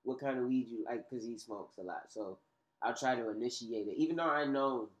 What kind of weed you like? Because he smokes a lot. So I'll try to initiate it. Even though I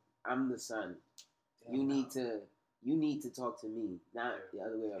know I'm the son. Damn, you need to talk to me, not the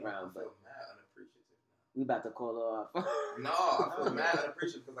other way around. I feel mad unappreciative now. We about to call off. No, I feel mad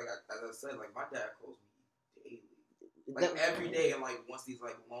unappreciative because, like, as I said, like, my dad calls me daily. Like, every day and, like, wants these,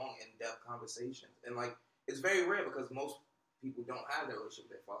 like, long, in-depth conversations. And, like, it's very rare because most people don't have that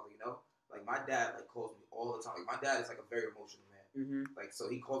relationship with their father, Like, my dad, like, calls me all the time. Like, my dad is, like, a very emotional man. Mm-hmm. Like, so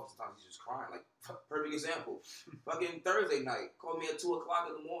he calls me sometimes, he's just crying. Like, perfect example. Fucking Thursday night, called me at 2 o'clock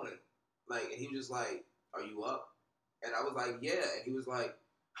in the morning. Like, and he was just like, are you up? And I was like, yeah. And he was like,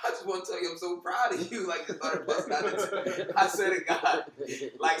 I just want to tell you I'm so proud of you. Like, just started busting out into I said to God,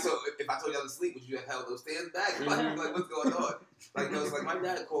 like, so if I told you I was asleep, would you have held those stairs back? Like, what's going on? Like, no, it's like my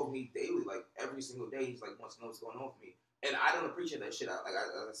dad called me daily, like, every single day. He's like, wants to know what's going on with me. And I don't appreciate that shit. As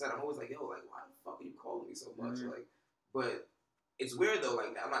I said, I'm always like, yo, like, why the fuck are you calling me so much? Mm-hmm. Like, but it's weird though.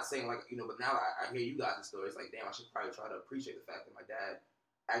 Like, I'm not saying like, but now I hear you guys' stories. Like, damn, I should probably try to appreciate the fact that my dad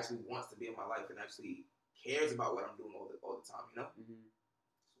actually wants to be in my life and actually cares about what I'm doing all the time. Mm-hmm.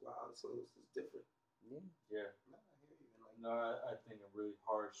 Wow, so it's different. Yeah. No, I hear you. Like, no, I think I'm really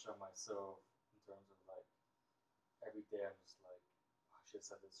harsh on myself in terms of like every day I'm just like, oh, I should have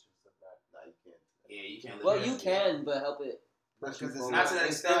said this, should have said that. No, you can't. Yeah, you can't. Well, you can, but help it. Because it's not to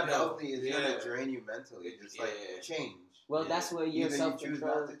that extent healthy. It's gonna drain you mentally. Just like change. Well, that's where your self-control. You choose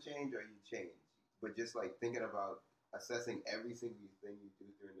not to change or you change. But just like thinking about assessing every single thing you do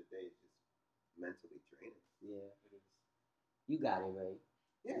during the day is just mentally draining. Yeah, it is. You got it, Ray.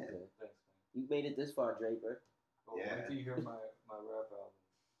 Yeah. Thanks, man. You made it this far, Draper. Oh, wait till you hear my rap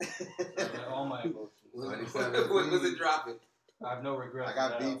album. All my emotions. Was it dropping? I have no regrets. I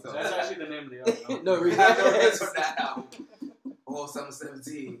got beats on That's actually the name of the album. No regrets on that album. All Summer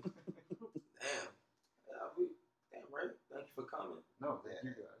 17. Damn. Damn, right. Thank you for coming. No, thank you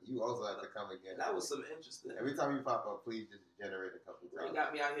guys. You also have to come again. That was some interesting. Every time you pop up, please just generate a couple times. You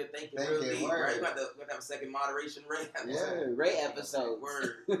got me out here thinking real deep, right? You got to have a second moderation Ray episode. Yeah, Ray episode.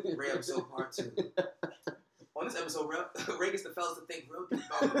 Word. Ray episode part 2. On this episode, Ray gets the fellas to think real deep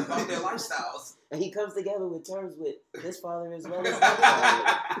about their lifestyles. And he comes together with terms with his father as well as his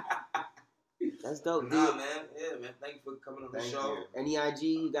father. That's dope, dude. Nah, man. Yeah, man. Thank you for coming on the show. Any IG?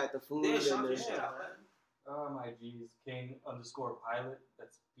 You got the food? Yeah, and shout the your shit out, man. My IG is King_Pilot.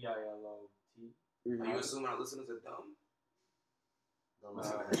 That's PILOT. Are you assuming our listeners are dumb?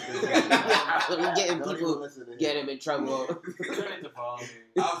 I'm getting people get him in trouble. Trying to follow me.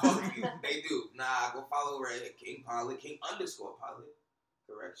 They do. Nah, go follow Ray at King Pilot, King_Pilot.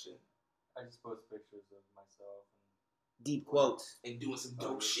 Correction. I just post pictures of myself and deep quotes and doing some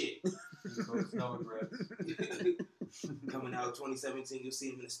dope shit. Deep quotes, no regrets. Coming out 2017, you'll see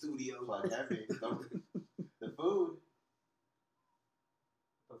him in the studio. Plug heavy. The food.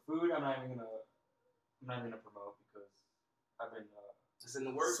 The food, I'm not even gonna promote because I've been. It's in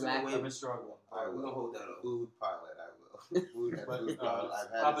the works. I've been struggling. We're gonna hold that up. Food Pilot, I will. Food Pilot. I've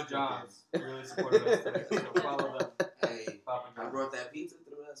had Papa John's really supported us today, so follow them. Hey, Papa John's. I brought that pizza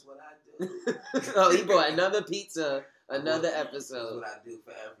through. That's what I do. Oh, he brought another pizza, another episode. That's what I do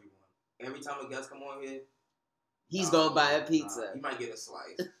for everyone. Every time a guest come on here, he's gonna buy a pizza. He might get a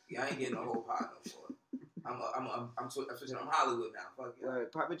slice. Yeah, I ain't getting a whole pot no more. I'm switching. I'm Hollywood now. Fuck it.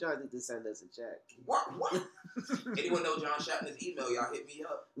 Right, Papa John need to send us a check. What? Anyone know John Shatner's email? Y'all hit me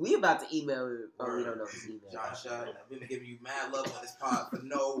up. We about to email him. Oh, we don't know his email. John Shatner. I've been giving you mad love on this pod for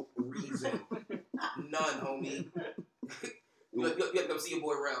no reason. None, homie. You have to come see your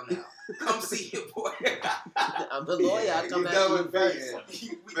boy around now. Come see your boy. I'm the lawyer. I'll come after you first.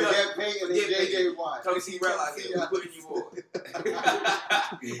 Forget Peyton and JJ Watt. Come see Rel out here. We're putting you on.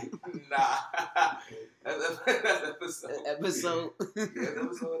 Nah. That's episode. Episode. Yeah,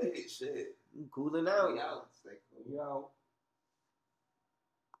 episode 8. Shit. Cooling out. We out. Stay cool. Yo.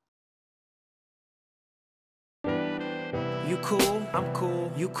 You cool, I'm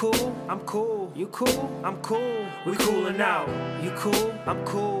cool. You cool, I'm cool. You cool, I'm cool. We coolin' out. You cool, I'm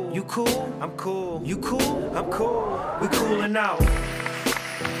cool. You cool, I'm cool. You cool, I'm cool. We coolin' out.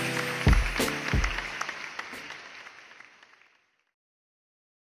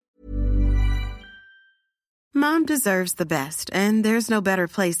 Mom deserves the best, and there's no better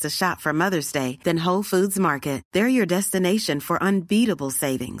place to shop for Mother's Day than Whole Foods Market. They're your destination for unbeatable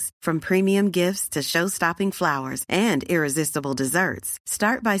savings, from premium gifts to show-stopping flowers and irresistible desserts.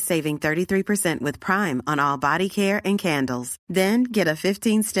 Start by saving 33% with Prime on all body care and candles. Then get a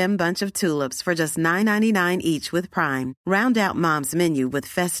 15-stem bunch of tulips for just $9.99 each with Prime. Round out Mom's menu with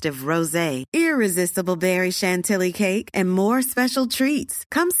festive rosé, irresistible berry chantilly cake, and more special treats.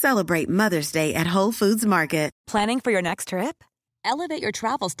 Come celebrate Mother's Day at Whole Foods Market. Planning for your next trip? Elevate your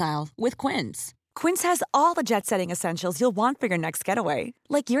travel style with Quince. Quince has all the jet-setting essentials you'll want for your next getaway,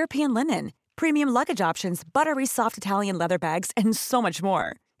 like European linen, premium luggage options, buttery soft Italian leather bags, and so much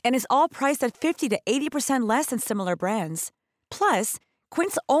more. And is all priced at 50 to 80% less than similar brands. Plus,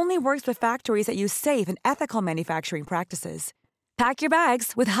 Quince only works with factories that use safe and ethical manufacturing practices. Pack your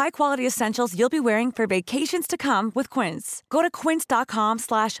bags with high-quality essentials you'll be wearing for vacations to come with Quince. Go to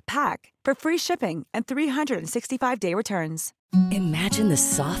quince.com/pack for free shipping and 365-day returns. Imagine the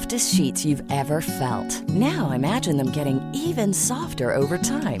softest sheets you've ever felt. Now imagine them getting even softer over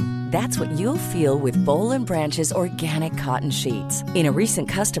time. That's what you'll feel with Boll & Branch's organic cotton sheets. In a recent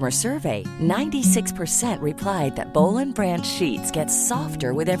customer survey, 96% replied that Boll & Branch sheets get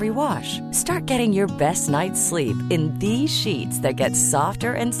softer with every wash. Start getting your best night's sleep in these sheets that get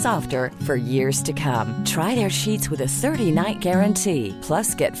softer and softer for years to come. Try their sheets with a 30-night guarantee.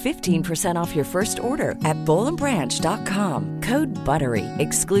 Plus, get 15% off your first order at bollandbranch.com. Code BUTTERY.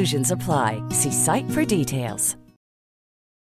 Exclusions apply. See site for details.